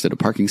misunderstood a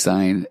parking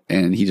sign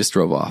and he just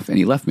drove off and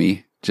he left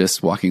me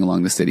just walking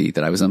along the city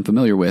that I was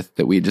unfamiliar with,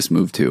 that we had just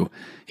moved to.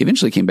 He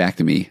eventually came back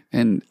to me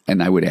and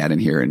I would add in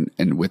here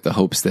and with the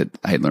hopes that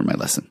I had learned my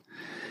lesson.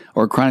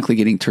 Or chronically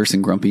getting terse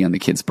and grumpy on the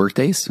kids'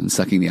 birthdays and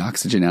sucking the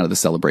oxygen out of the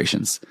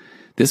celebrations.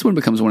 This one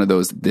becomes one of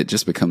those that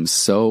just becomes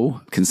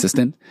so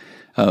consistent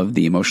of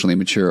the emotionally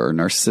immature or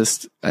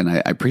narcissist. And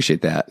I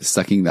appreciate that,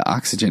 sucking the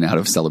oxygen out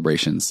of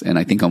celebrations. And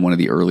I think on one of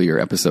the earlier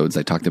episodes,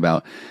 I talked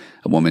about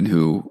a woman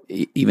who,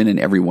 even in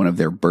every one of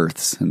their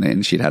births, and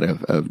then she'd had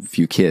a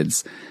few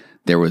kids,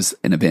 there was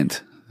an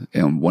event.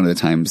 And one of the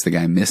times the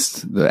guy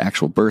missed the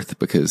actual birth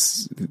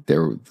because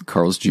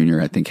Carl's Jr.,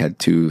 I think, had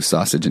 2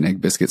 sausage and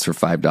egg biscuits for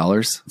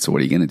 $5. So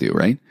what are you going to do,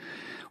 right?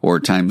 Or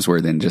times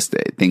where then just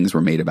things were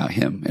made about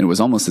him. And it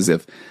was almost as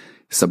if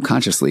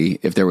subconsciously,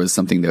 if there was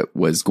something that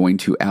was going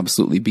to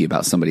absolutely be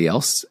about somebody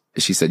else,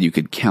 she said you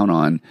could count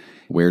on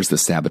where's the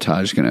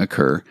sabotage going to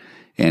occur.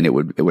 And it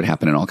would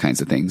happen in all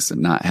kinds of things,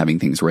 not having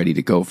things ready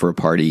to go for a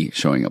party,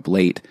 showing up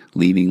late,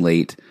 leaving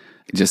late.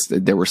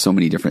 There were so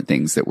many different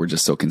things that were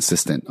just so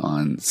consistent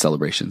on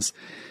celebrations.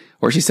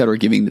 Or she said, or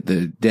giving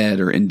the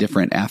dead or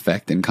indifferent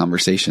affect in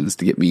conversations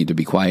to get me to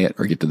be quiet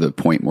or get to the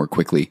point more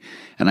quickly.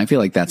 And I feel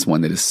like that's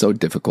one that is so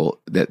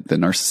difficult, that the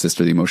narcissist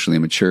or the emotionally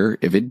immature,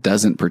 if it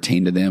doesn't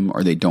pertain to them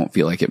or they don't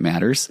feel like it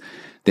matters,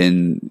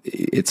 then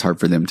it's hard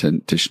for them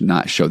to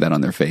not show that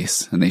on their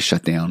face and they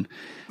shut down.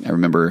 I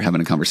remember having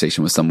a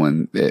conversation with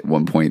someone at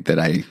one point that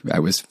I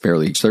was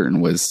fairly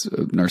certain was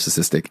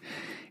narcissistic.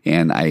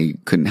 And I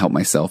couldn't help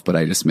myself, but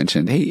I just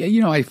mentioned, hey,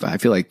 I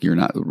feel like you're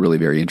not really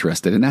very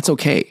interested, and that's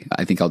okay.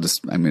 I think I'm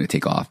going to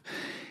take off.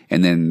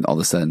 And then all of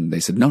a sudden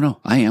they said, no,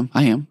 I am.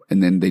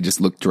 And then they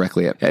just looked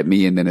directly at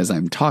me. And then as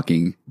I'm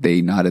talking,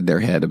 they nodded their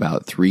head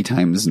about 3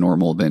 times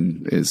normal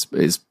than is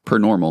per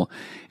normal.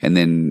 And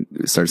then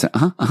started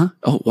saying,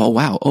 oh,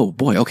 wow. Oh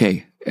boy.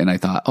 Okay. And I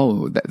thought,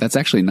 that's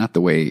actually not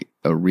the way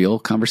a real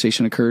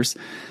conversation occurs.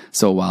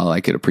 So while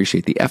I could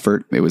appreciate the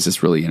effort, it was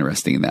just really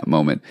interesting in that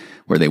moment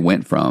where they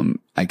went from,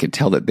 I could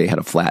tell that they had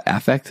a flat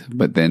affect,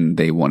 but then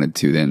they wanted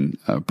to then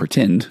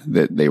pretend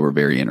that they were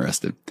very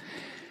interested.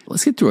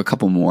 Let's get through a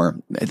couple more.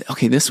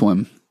 Okay, this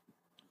one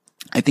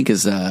I think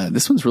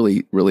this one's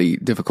really, really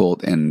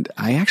difficult. And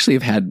I actually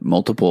have had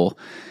multiple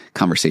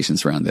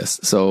conversations around this.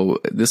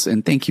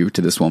 And thank you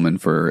to this woman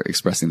for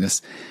expressing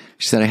this.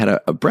 She said, I had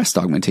a breast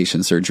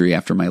augmentation surgery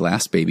after my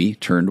last baby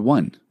turned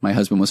 1. My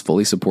husband was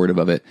fully supportive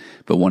of it,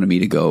 but wanted me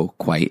to go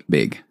quite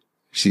big.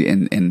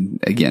 And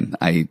again,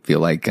 I feel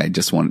like I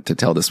just want to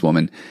tell this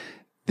woman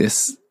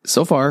this.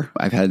 So far,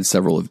 I've had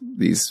several of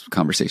these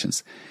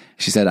conversations.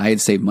 She said, I had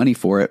saved money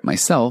for it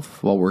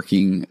myself while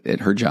working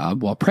at her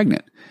job while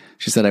pregnant.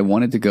 She said, I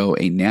wanted to go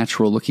a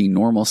natural looking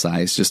normal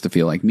size just to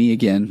feel like me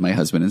again. My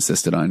husband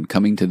insisted on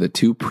coming to the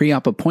 2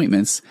 pre-op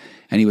appointments,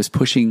 and he was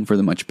pushing for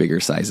the much bigger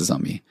sizes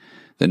on me.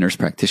 The nurse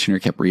practitioner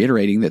kept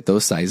reiterating that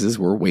those sizes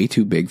were way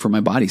too big for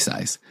my body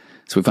size.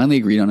 So we finally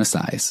agreed on a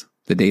size.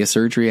 The day of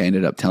surgery, I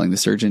ended up telling the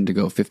surgeon to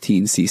go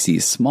 15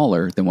 cc's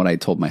smaller than what I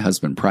told my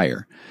husband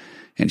prior.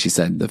 And she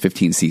said the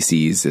 15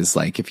 cc's is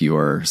like if you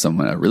are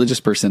a religious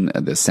person,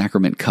 the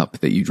sacrament cup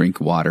that you drink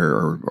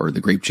water or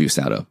the grape juice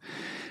out of.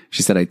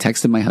 She said, I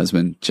texted my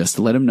husband just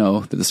to let him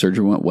know that the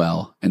surgery went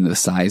well and the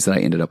size that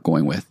I ended up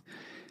going with.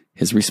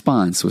 His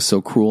response was so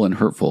cruel and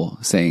hurtful,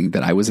 saying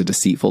that I was a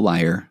deceitful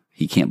liar.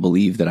 He can't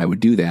believe that I would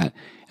do that,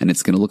 and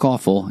it's going to look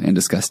awful and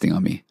disgusting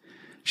on me.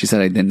 She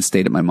said I then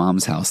stayed at my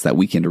mom's house that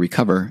weekend to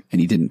recover, and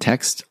he didn't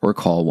text or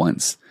call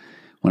once.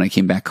 When I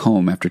came back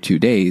home after 2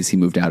 days, he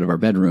moved out of our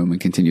bedroom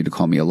and continued to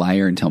call me a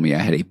liar and tell me I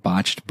had a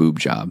botched boob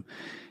job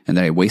and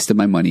that I wasted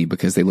my money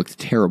because they looked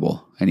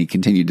terrible, and he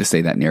continued to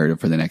say that narrative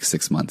for the next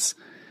 6 months.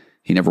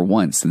 He never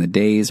once in the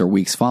days or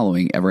weeks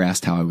following ever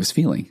asked how I was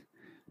feeling.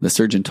 The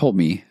surgeon told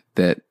me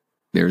that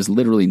there's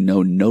literally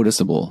no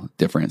noticeable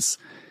difference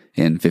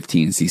in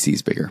 15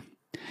 cc's bigger.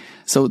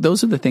 So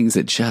those are the things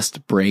that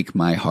just break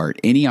my heart.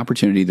 Any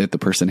opportunity that the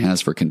person has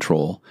for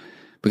control.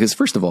 Because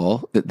first of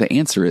all, the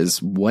answer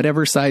is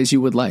whatever size you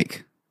would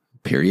like,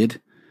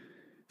 period.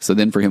 So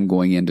then for him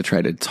going in to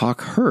try to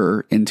talk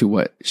her into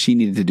what she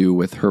needed to do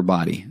with her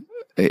body,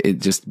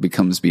 it just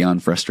becomes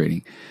beyond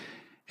frustrating.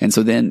 And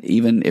so then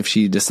even if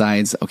she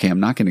decides, okay, I'm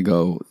not going to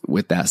go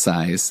with that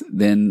size,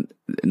 then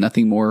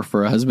nothing more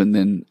for a husband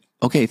than,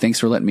 okay, thanks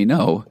for letting me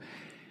know.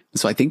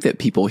 So I think that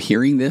people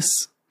hearing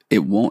this,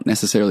 it won't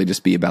necessarily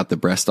just be about the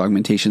breast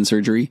augmentation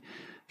surgery.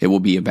 It will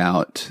be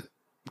about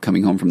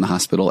coming home from the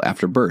hospital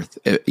after birth.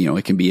 It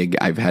can be,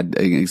 I've had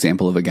an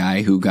example of a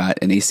guy who got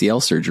an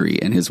ACL surgery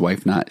and his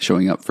wife not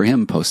showing up for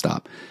him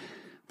post-op.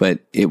 But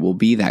it will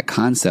be that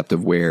concept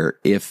of where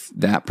if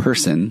that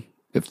person,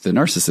 if the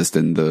narcissist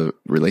in the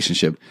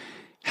relationship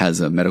has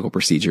a medical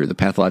procedure, the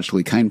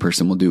pathologically kind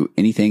person will do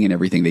anything and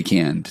everything they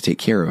can to take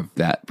care of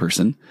that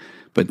person.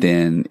 But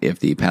then if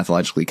the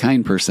pathologically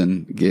kind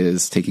person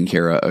is taking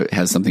care of,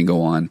 has something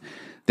go on,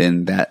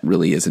 then that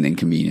really is an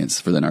inconvenience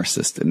for the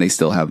narcissist. And they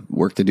still have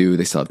work to do.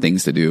 They still have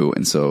things to do.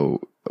 And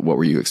so what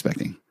were you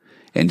expecting?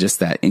 And just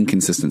that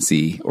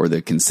inconsistency or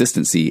the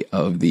consistency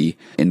of the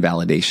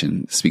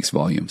invalidation speaks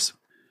volumes.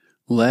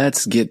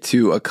 Let's get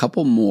to a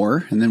couple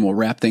more and then we'll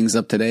wrap things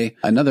up today.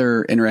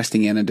 Another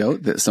interesting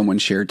anecdote that someone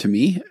shared to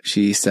me.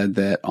 She said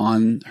that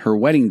on her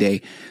wedding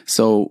day,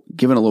 so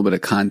given a little bit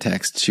of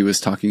context, she was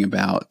talking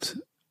about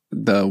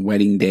the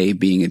wedding day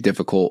being a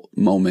difficult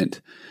moment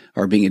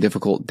or being a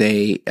difficult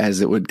day as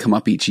it would come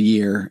up each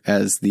year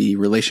as the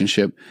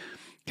relationship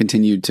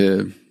continued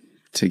to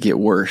get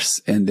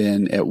worse. And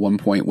then at one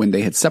point when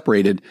they had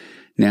separated,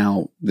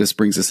 now, this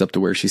brings us up to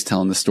where she's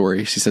telling the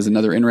story. She says,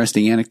 another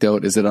interesting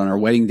anecdote is that on our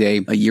wedding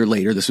day, a year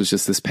later, this was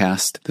just this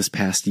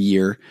past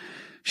year,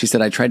 she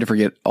said, I tried to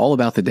forget all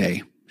about the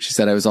day. She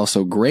said, I was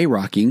also gray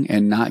rocking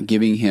and not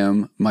giving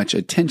him much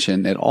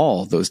attention at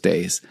all those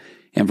days.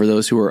 And for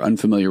those who are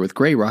unfamiliar with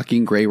gray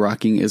rocking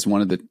is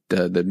one of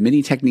the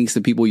many techniques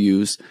that people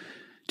use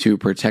to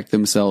protect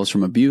themselves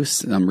from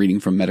abuse. I'm reading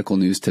from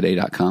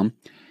medicalnewstoday.com.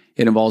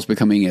 It involves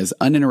becoming as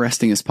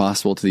uninteresting as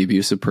possible to the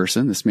abusive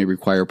person. This may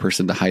require a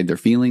person to hide their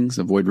feelings,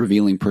 avoid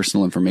revealing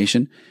personal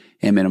information,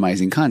 and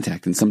minimizing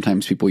contact. And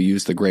sometimes people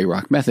use the gray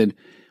rock method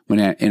when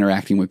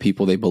interacting with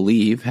people they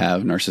believe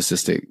have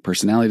narcissistic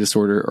personality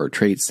disorder or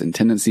traits and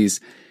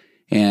tendencies.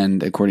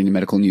 And according to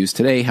Medical News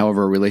Today,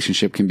 however, a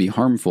relationship can be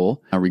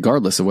harmful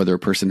regardless of whether a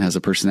person has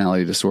a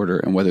personality disorder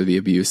and whether the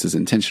abuse is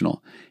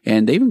intentional.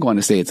 And they even go on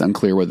to say it's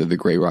unclear whether the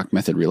gray rock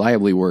method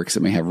reliably works.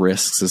 It may have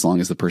risks as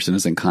long as the person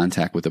is in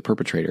contact with the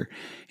perpetrator.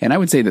 And I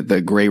would say that the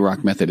gray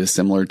rock method is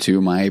similar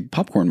to my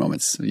popcorn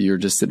moments. You're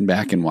just sitting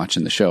back and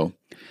watching the show.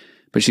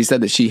 But she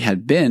said that she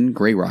had been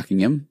gray rocking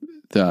him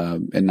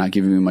and not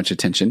giving him much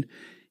attention.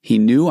 He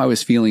knew I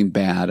was feeling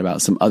bad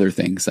about some other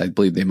things. I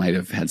believe they might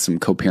have had some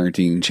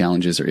co-parenting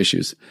challenges or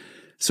issues.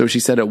 So she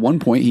said at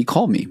one point he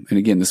called me. And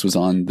again, this was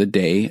on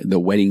the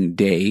wedding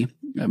day,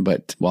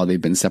 but while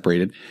they've been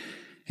separated.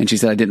 And she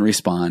said I didn't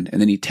respond. And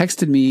then he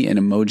texted me an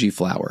emoji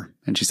flower.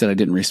 And she said I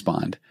didn't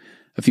respond.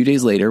 A few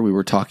days later, we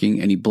were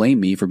talking and he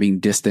blamed me for being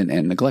distant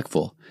and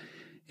neglectful.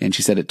 And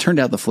she said it turned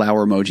out the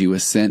flower emoji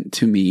was sent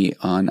to me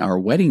on our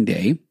wedding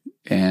day.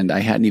 And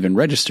I hadn't even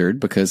registered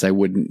because I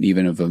wouldn't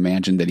even have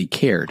imagined that he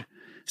cared.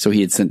 So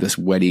he had sent this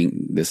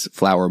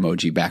flower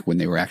emoji back when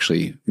they were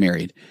actually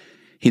married.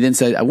 He then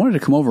said, I wanted to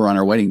come over on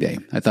our wedding day.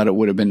 I thought it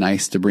would have been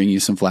nice to bring you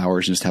some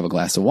flowers and just have a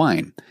glass of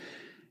wine.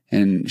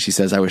 And she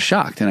says, I was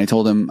shocked. And I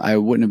told him I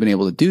wouldn't have been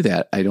able to do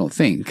that, I don't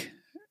think.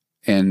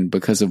 And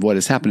because of what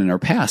has happened in our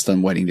past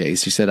on wedding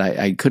days, she said,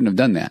 I couldn't have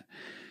done that.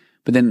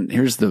 But then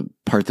here's the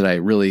part that I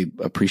really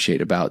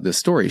appreciate about this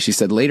story. She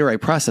said, later I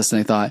processed and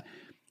I thought,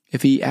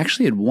 if he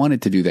actually had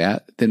wanted to do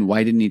that, then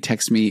why didn't he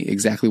text me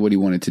exactly what he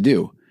wanted to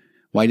do?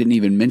 Why didn't he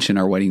even mention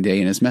our wedding day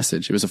in his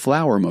message? It was a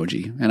flower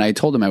emoji. And I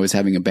told him I was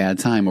having a bad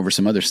time over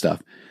some other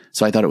stuff.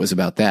 So I thought it was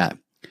about that.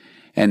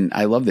 And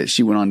I love that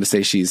she went on to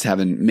say she's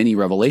having many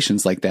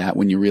revelations like that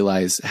when you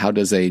realize how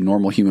does a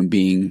normal human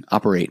being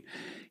operate.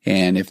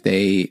 And if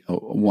they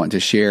want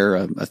to share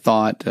a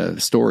thought, a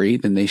story,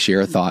 then they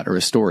share a thought or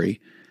a story.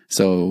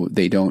 So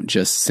they don't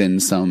just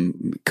send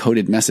some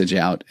coded message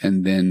out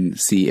and then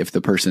see if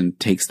the person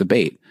takes the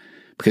bait.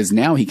 Because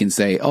now he can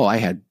say, oh, I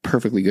had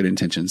perfectly good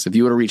intentions. If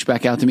you would have reached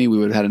back out to me, we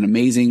would have had an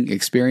amazing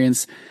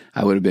experience.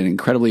 I would have been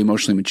incredibly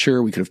emotionally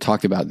mature. We could have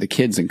talked about the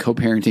kids and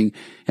co-parenting,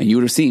 and you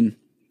would have seen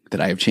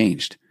that I have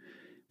changed.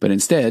 But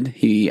instead,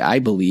 I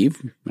believe,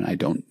 and I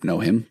don't know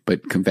him,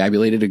 but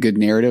confabulated a good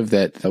narrative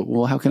that,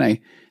 well, how can I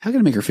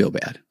make her feel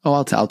bad? Oh,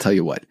 I'll tell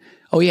you what.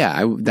 Oh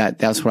yeah,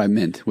 that's what I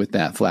meant with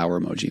that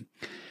flower emoji.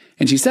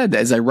 And she said,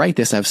 as I write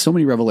this, I have so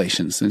many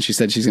revelations. And she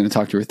said she's going to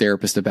talk to her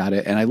therapist about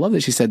it. And I love that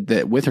she said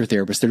that with her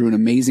therapist, they're doing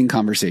amazing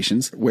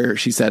conversations where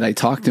she said, I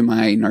talk to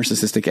my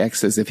narcissistic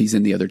ex as if he's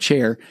in the other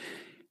chair.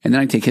 And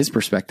then I take his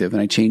perspective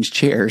and I change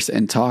chairs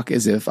and talk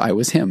as if I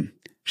was him.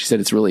 She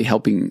said it's really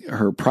helping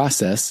her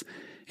process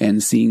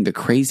and seeing the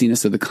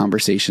craziness of the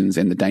conversations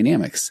and the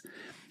dynamics.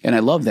 And I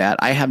love that.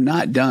 I have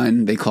not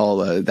done, they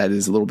call that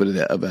is a little bit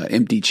of an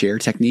empty chair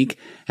technique.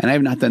 And I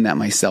have not done that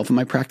myself in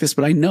my practice,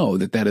 but I know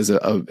that is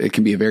it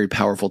can be a very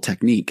powerful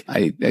technique.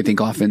 I think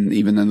often,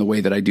 even in the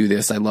way that I do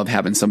this, I love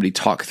having somebody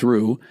talk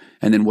through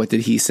and then what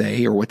did he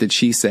say or what did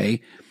she say?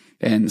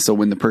 And so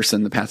when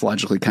the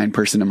pathologically kind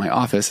person in my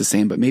office is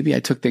saying, but maybe I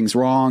took things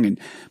wrong.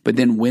 But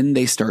then when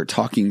they start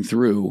talking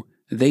through,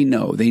 they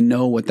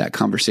know what that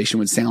conversation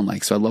would sound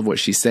like. So I love what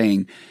she's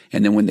saying.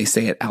 And then when they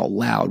say it out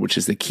loud, which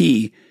is the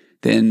key,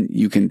 then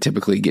you can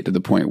typically get to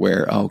the point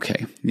where,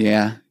 okay,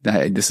 yeah,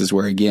 this is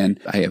where, again,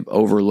 I have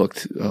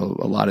overlooked a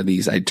lot of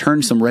these. I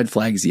turned some red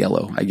flags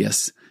yellow, I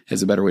guess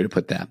is a better way to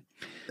put that.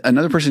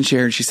 Another person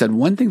shared, she said,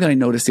 one thing that I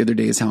noticed the other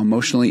day is how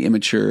my emotionally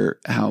immature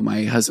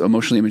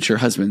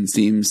husband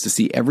seems to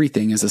see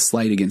everything as a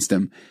slight against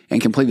him and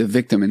can play the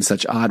victim in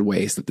such odd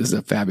ways. That this is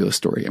a fabulous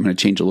story. I'm going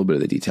to change a little bit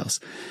of the details.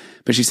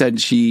 But she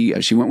said she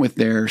went with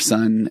their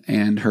son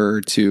and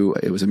her to,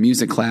 it was a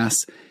music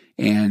class,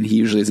 and he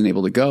usually isn't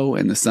able to go,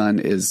 and the son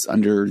is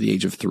under the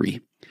age of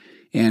 3.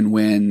 And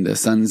when the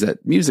son's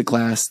at music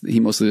class, he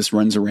mostly just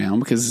runs around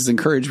because he's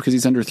encouraged because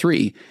he's under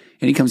 3.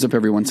 And he comes up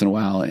every once in a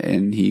while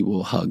and he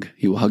will hug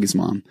his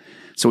mom.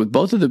 So with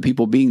both of the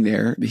people being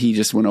there, he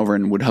just went over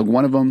and would hug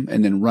one of them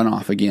and then run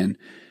off again.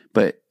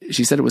 But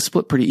she said it was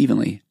split pretty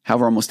evenly.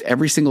 However, almost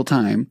every single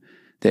time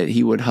that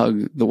he would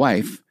hug the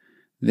wife,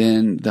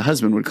 then the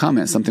husband would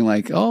comment something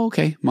like, oh,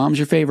 okay, mom's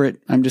your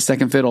favorite. I'm just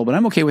second fiddle, but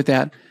I'm okay with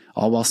that.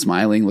 All while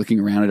smiling,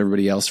 looking around at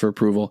everybody else for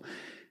approval.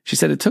 She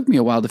said it took me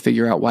a while to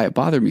figure out why it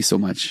bothered me so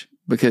much,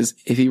 because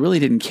if he really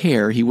didn't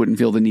care, he wouldn't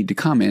feel the need to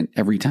comment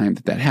every time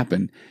that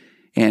happened.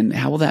 And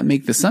how will that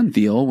make the son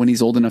feel when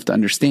he's old enough to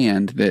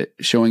understand that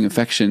showing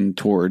affection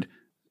toward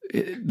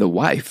the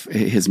wife,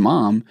 his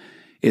mom,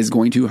 is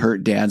going to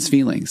hurt dad's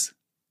feelings?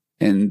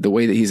 And the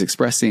way that he's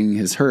expressing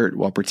his hurt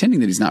while pretending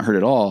that he's not hurt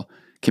at all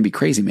can be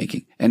crazy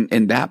making.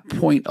 And that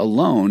point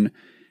alone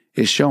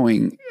is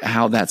showing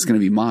how that's going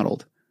to be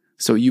modeled.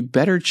 So you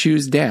better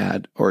choose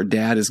dad, or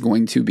dad is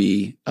going to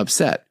be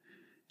upset.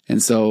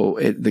 And so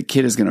the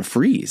kid is going to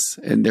freeze,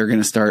 and they're going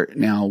to start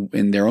now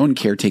in their own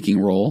caretaking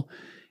role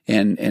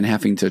and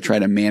having to try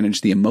to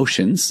manage the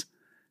emotions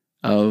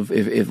of,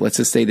 if let's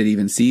just say that he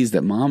even sees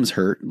that mom's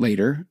hurt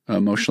later,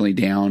 emotionally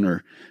down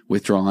or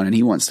withdrawn, and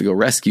he wants to go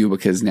rescue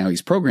because now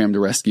he's programmed to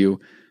rescue.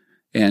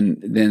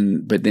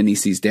 But then he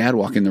sees dad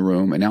walk in the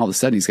room, and now all of a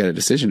sudden he's got a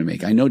decision to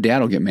make. I know dad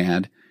will get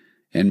mad.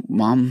 And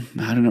mom,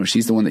 I don't know,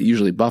 she's the one that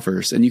usually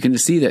buffers. And you can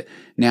just see that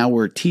now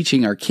we're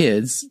teaching our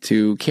kids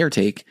to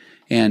caretake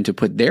and to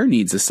put their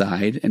needs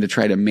aside and to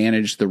try to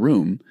manage the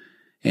room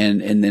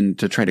and then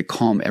to try to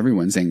calm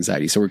everyone's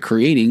anxiety. So we're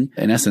creating,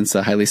 in essence,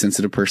 a highly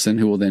sensitive person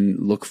who will then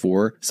look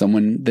for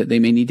someone that they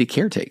may need to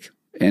caretake.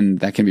 And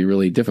that can be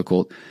really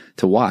difficult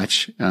to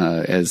watch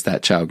as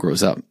that child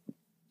grows up.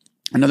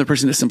 Another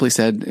person just simply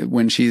said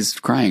when she's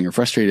crying or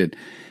frustrated,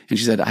 and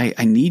she said,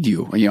 I need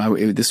you. I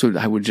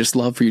would just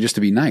love for you just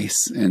to be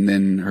nice. And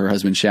then her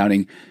husband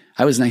shouting,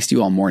 I was nice to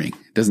you all morning.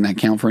 Doesn't that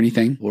count for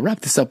anything? We'll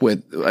wrap this up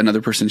with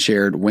another person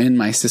shared, when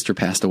my sister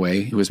passed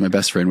away, who was my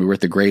best friend, we were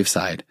at the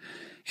graveside,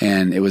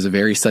 and it was a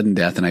very sudden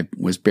death, and I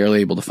was barely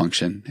able to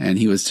function. And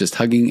he was just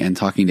hugging and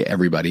talking to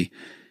everybody.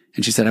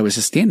 And she said, I was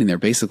just standing there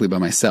basically by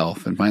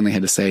myself, and finally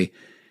had to say,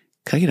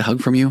 can I get a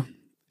hug from you?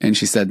 And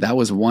she said that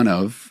was one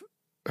of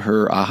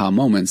her aha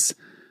moments,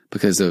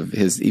 because of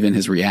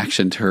his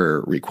reaction to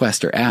her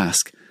request or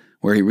ask,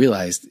 where he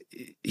realized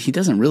he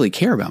doesn't really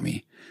care about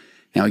me.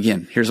 Now,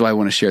 again, here's why I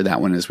want to share that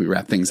one as we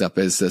wrap things up,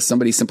 is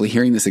somebody simply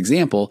hearing this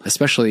example,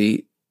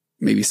 especially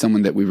maybe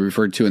someone that we've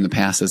referred to in the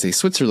past as a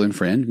Switzerland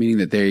friend, meaning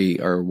that they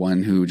are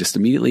one who just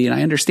immediately, and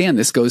I understand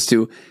this goes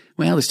to,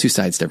 well, there's two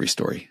sides to every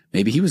story.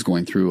 Maybe he was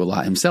going through a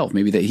lot himself.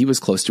 Maybe that he was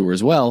close to her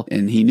as well,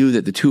 and he knew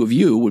that the two of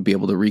you would be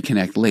able to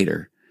reconnect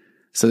later.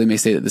 So they may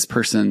say that this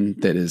person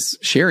that is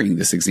sharing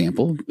this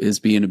example is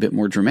being a bit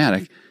more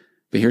dramatic.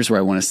 But here's where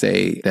I want to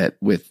say that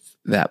with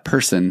that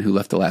person who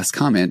left the last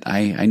comment,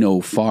 I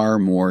know far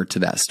more to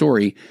that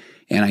story.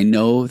 And I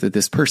know that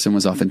this person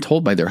was often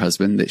told by their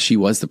husband that she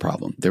was the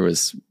problem. There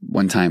was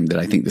one time that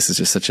I think this is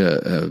just such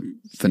a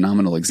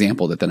phenomenal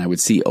example that then I would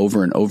see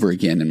over and over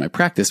again in my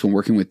practice when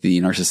working with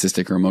the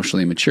narcissistic or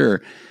emotionally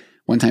immature.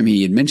 One time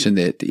he had mentioned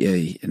that,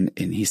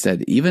 and he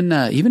said even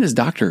his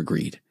doctor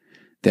agreed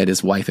that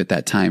his wife at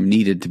that time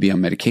needed to be on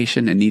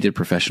medication and needed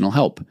professional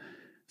help.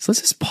 So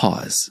let's just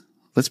pause.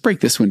 Let's break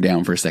this one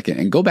down for a second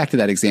and go back to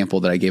that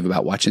example that I gave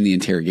about watching the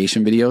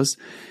interrogation videos.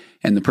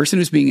 And the person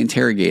who's being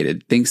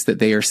interrogated thinks that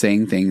they are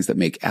saying things that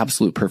make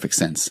absolute perfect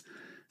sense,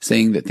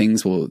 saying that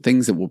things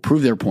that will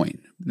prove their point,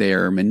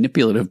 their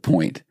manipulative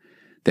point,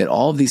 that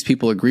all of these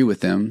people agree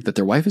with them, that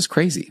their wife is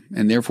crazy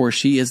and therefore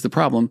she is the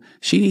problem.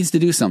 She needs to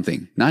do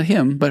something, not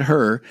him, but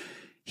her.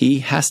 He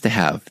has to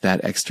have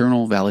that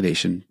external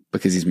validation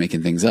because he's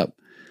making things up,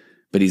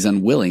 but he's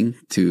unwilling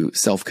to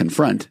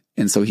self-confront.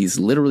 And so he's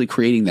literally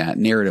creating that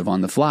narrative on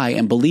the fly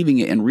and believing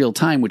it in real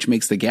time, which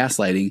makes the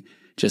gaslighting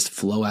just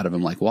flow out of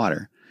him like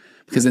water.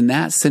 Because in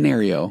that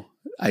scenario,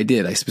 I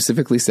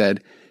specifically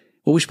said,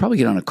 well, we should probably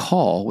get on a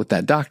call with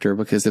that doctor,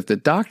 because if the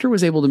doctor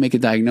was able to make a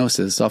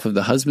diagnosis off of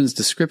the husband's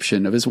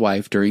description of his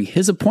wife during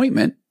his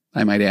appointment,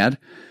 I might add,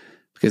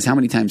 because how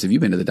many times have you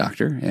been to the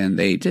doctor and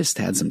they just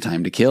had some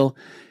time to kill?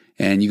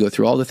 And you go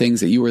through all the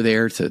things that you were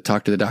there to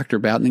talk to the doctor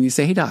about. And then you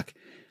say, hey, doc,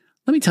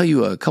 let me tell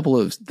you a couple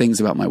of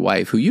things about my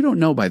wife, who you don't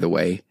know, by the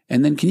way.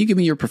 And then can you give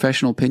me your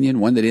professional opinion,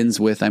 one that ends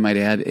with, I might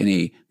add, in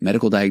a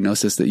medical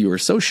diagnosis that you are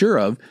so sure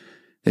of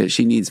that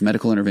she needs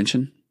medical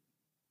intervention?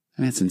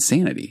 I mean, it's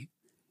insanity.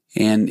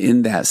 And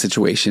in that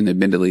situation,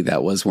 admittedly,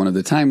 that was one of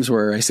the times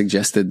where I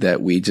suggested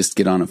that we just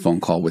get on a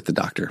phone call with the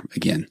doctor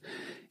again.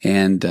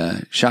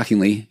 And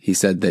shockingly, he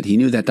said that he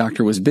knew that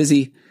doctor was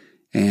busy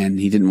and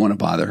he didn't want to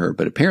bother her.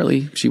 But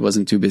apparently, she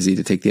wasn't too busy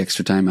to take the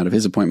extra time out of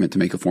his appointment to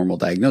make a formal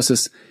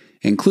diagnosis,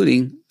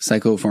 including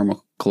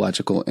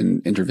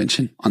psychopharmacological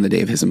intervention on the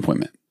day of his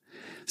appointment.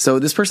 So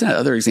this person had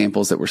other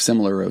examples that were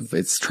similar of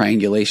its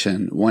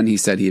triangulation. One, he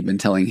said he had been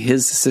telling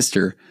his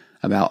sister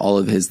about all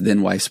of his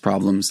then wife's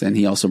problems, and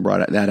he also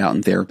brought that out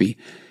in therapy.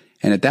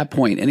 And at that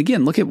point, and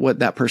again, look at what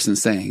that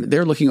person's saying.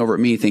 They're looking over at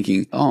me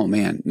thinking, oh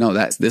man, no,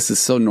 this is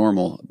so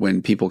normal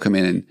when people come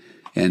in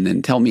and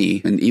then tell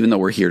me, and even though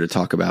we're here to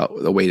talk about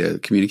the way to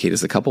communicate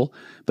as a couple,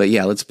 but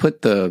yeah, let's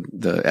put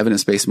the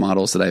evidence-based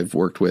models that I've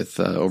worked with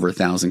over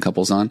 1,000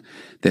 couples on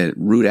that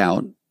root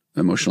out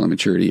emotional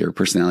immaturity or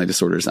personality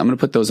disorders. I'm going to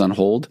put those on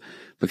hold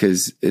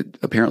because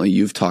apparently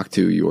you've talked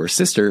to your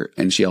sister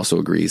and she also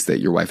agrees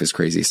that your wife is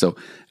crazy. So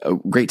a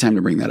great time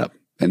to bring that up.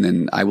 And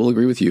then I will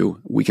agree with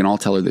you. We can all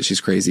tell her that she's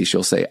crazy.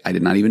 She'll say, I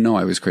did not even know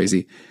I was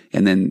crazy.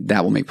 And then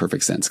that will make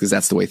perfect sense because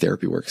that's the way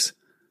therapy works.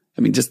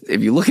 I mean, just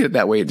if you look at it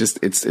that way,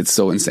 it's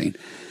so insane.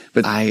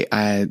 But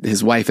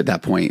his wife at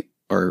that point,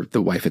 or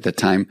the wife at that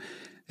time,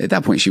 at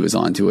that point, she was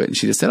on to it and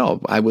she just said, oh,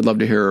 I would love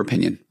to hear her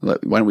opinion. Why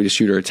don't we just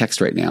shoot her a text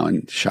right now?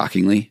 And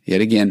shockingly, yet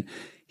again,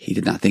 he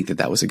did not think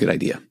that was a good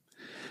idea.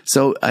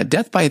 So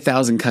Death by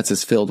 1,000 Cuts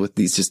is filled with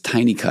these just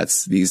tiny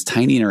cuts, these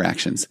tiny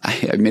interactions.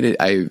 I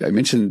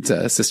mentioned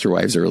Sister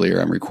Wives earlier.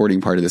 I'm recording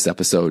part of this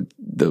episode,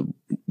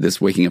 this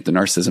Waking Up to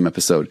Narcissism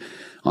episode,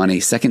 on a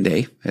second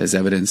day, as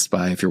evidenced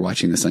by, if you're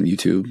watching this on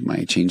YouTube,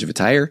 my change of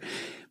attire.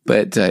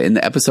 But in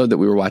the episode that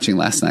we were watching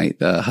last night,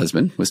 the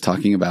husband was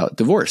talking about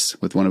divorce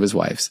with one of his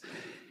wives.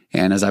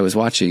 And as I was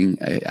watching,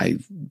 I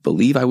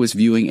believe I was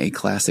viewing a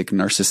classic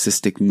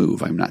narcissistic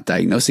move. I'm not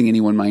diagnosing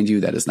anyone, mind you.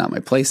 That is not my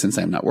place since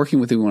I'm not working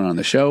with anyone on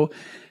the show.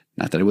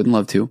 Not that I wouldn't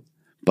love to,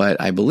 but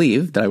I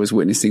believe that I was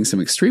witnessing some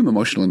extreme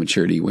emotional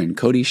immaturity when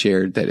Cody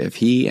shared that if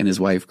he and his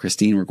wife,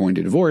 Christine, were going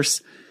to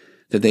divorce,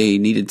 that they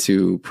needed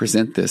to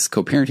present this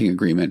co-parenting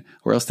agreement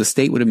or else the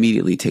state would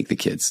immediately take the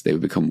kids. They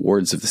would become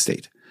wards of the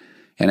state.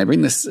 And I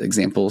bring this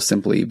example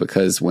simply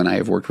because when I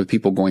have worked with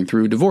people going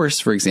through divorce,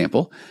 for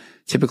example,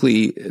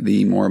 typically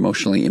the more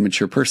emotionally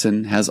immature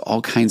person has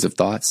all kinds of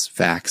thoughts,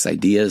 facts,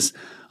 ideas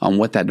on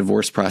what that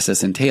divorce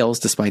process entails,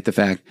 despite the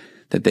fact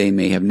that they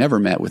may have never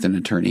met with an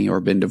attorney or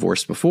been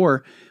divorced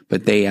before,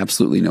 but they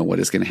absolutely know what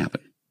is going to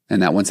happen.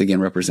 And that once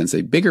again represents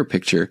a bigger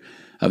picture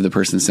of the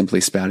person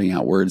simply spouting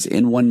out words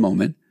in one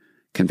moment,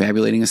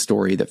 confabulating a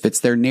story that fits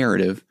their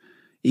narrative,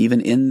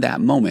 even in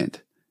that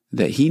moment,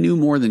 that he knew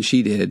more than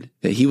she did,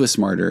 that he was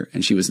smarter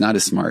and she was not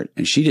as smart,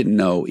 and she didn't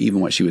know even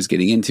what she was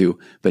getting into,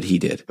 but he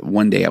did.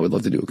 One day I would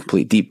love to do a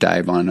complete deep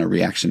dive on a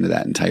reaction to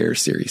that entire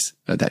series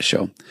of that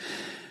show.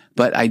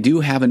 But I do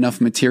have enough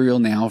material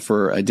now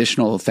for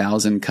additional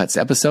 1,000 Cuts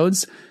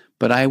episodes,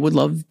 but I would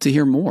love to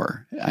hear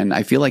more. And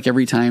I feel like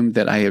every time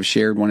that I have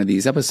shared one of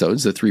these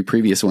episodes, the 3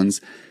 previous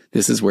ones,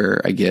 this is where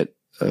I get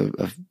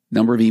a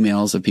number of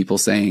emails of people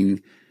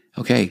saying,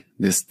 okay,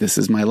 this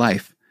is my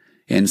life.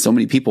 And so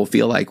many people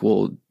feel like,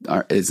 well,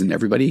 isn't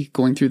everybody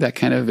going through that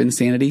kind of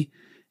insanity?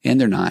 And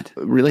they're not.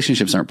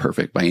 Relationships aren't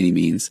perfect by any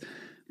means.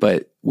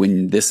 But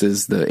when this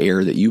is the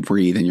air that you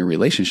breathe in your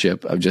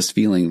relationship of just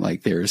feeling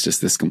like there's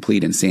just this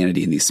complete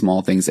insanity and these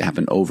small things that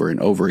happen over and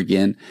over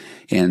again,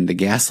 and the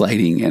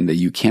gaslighting and that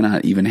you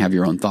cannot even have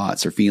your own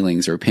thoughts or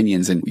feelings or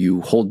opinions, and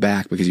you hold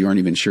back because you aren't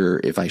even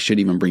sure if I should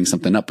even bring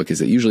something up because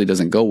it usually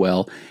doesn't go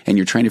well, and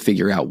you're trying to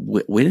figure out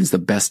when is the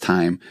best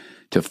time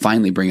to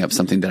finally bring up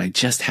something that I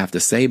just have to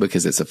say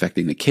because it's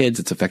affecting the kids,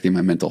 it's affecting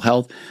my mental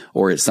health,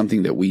 or it's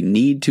something that we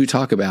need to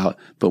talk about.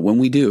 But when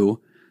we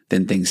do,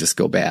 then things just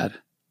go bad.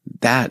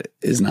 That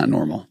is not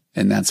normal.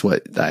 And that's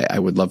what I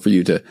would love for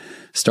you to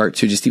start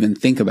to just even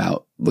think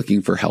about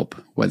looking for help,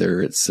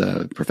 whether it's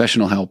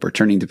professional help or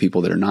turning to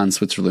people that are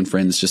non-Switzerland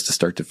friends just to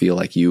start to feel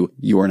like you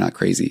are not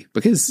crazy,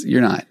 because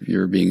you're not.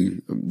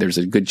 There's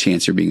a good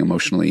chance you're being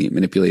emotionally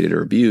manipulated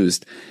or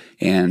abused.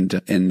 And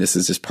this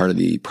is just part of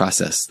the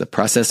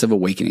process of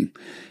awakening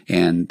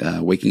and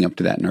waking up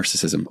to that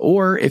narcissism.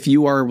 Or if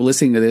you are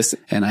listening to this,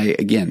 and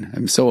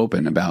I'm so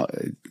open about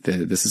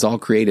this is all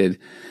created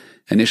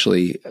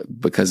initially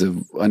because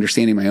of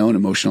understanding my own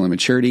emotional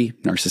immaturity,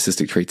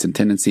 narcissistic traits and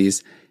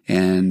tendencies.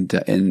 And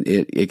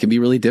it can be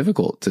really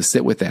difficult to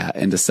sit with that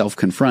and to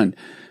self-confront,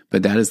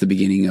 but that is the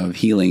beginning of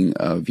healing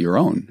of your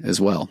own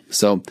as well.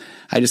 So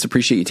I just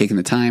appreciate you taking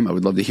the time. I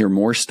would love to hear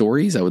more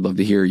stories. I would love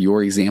to hear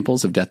your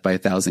examples of death by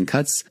 1,000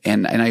 cuts.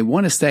 And I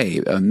want to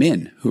say,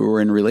 men who are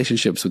in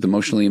relationships with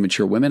emotionally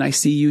immature women, I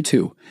see you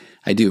too.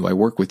 I do. I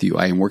work with you.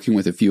 I am working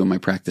with a few in my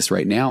practice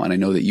right now. And I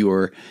know that you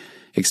are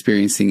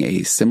experiencing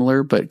a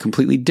similar but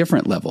completely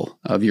different level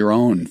of your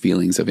own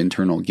feelings of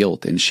internal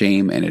guilt and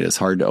shame. And it is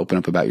hard to open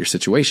up about your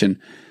situation.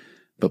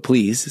 But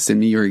please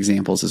send me your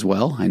examples as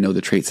well. I know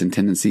the traits and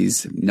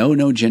tendencies,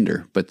 no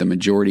gender, but the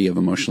majority of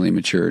emotionally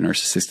immature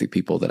narcissistic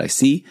people that I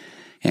see,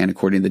 and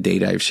according to the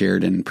data I've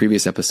shared in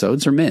previous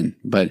episodes, are men.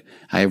 But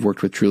I have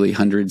worked with truly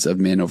hundreds of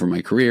men over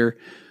my career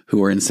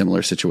who are in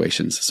similar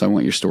situations. So I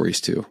want your stories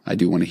too. I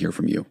do want to hear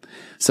from you.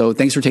 So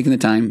thanks for taking the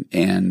time,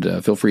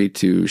 and feel free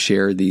to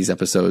share these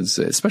episodes,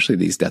 especially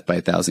these Death by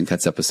 1,000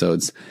 Cuts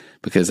episodes,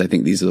 because I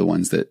think these are the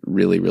ones that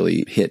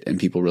really hit and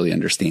people really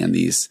understand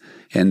these,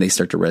 and they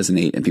start to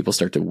resonate and people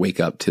start to wake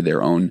up to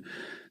their own,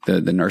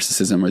 the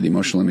narcissism or the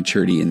emotional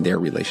immaturity in their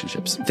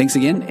relationships. Thanks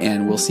again,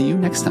 and we'll see you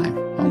next time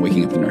on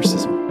Waking Up to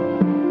Narcissism.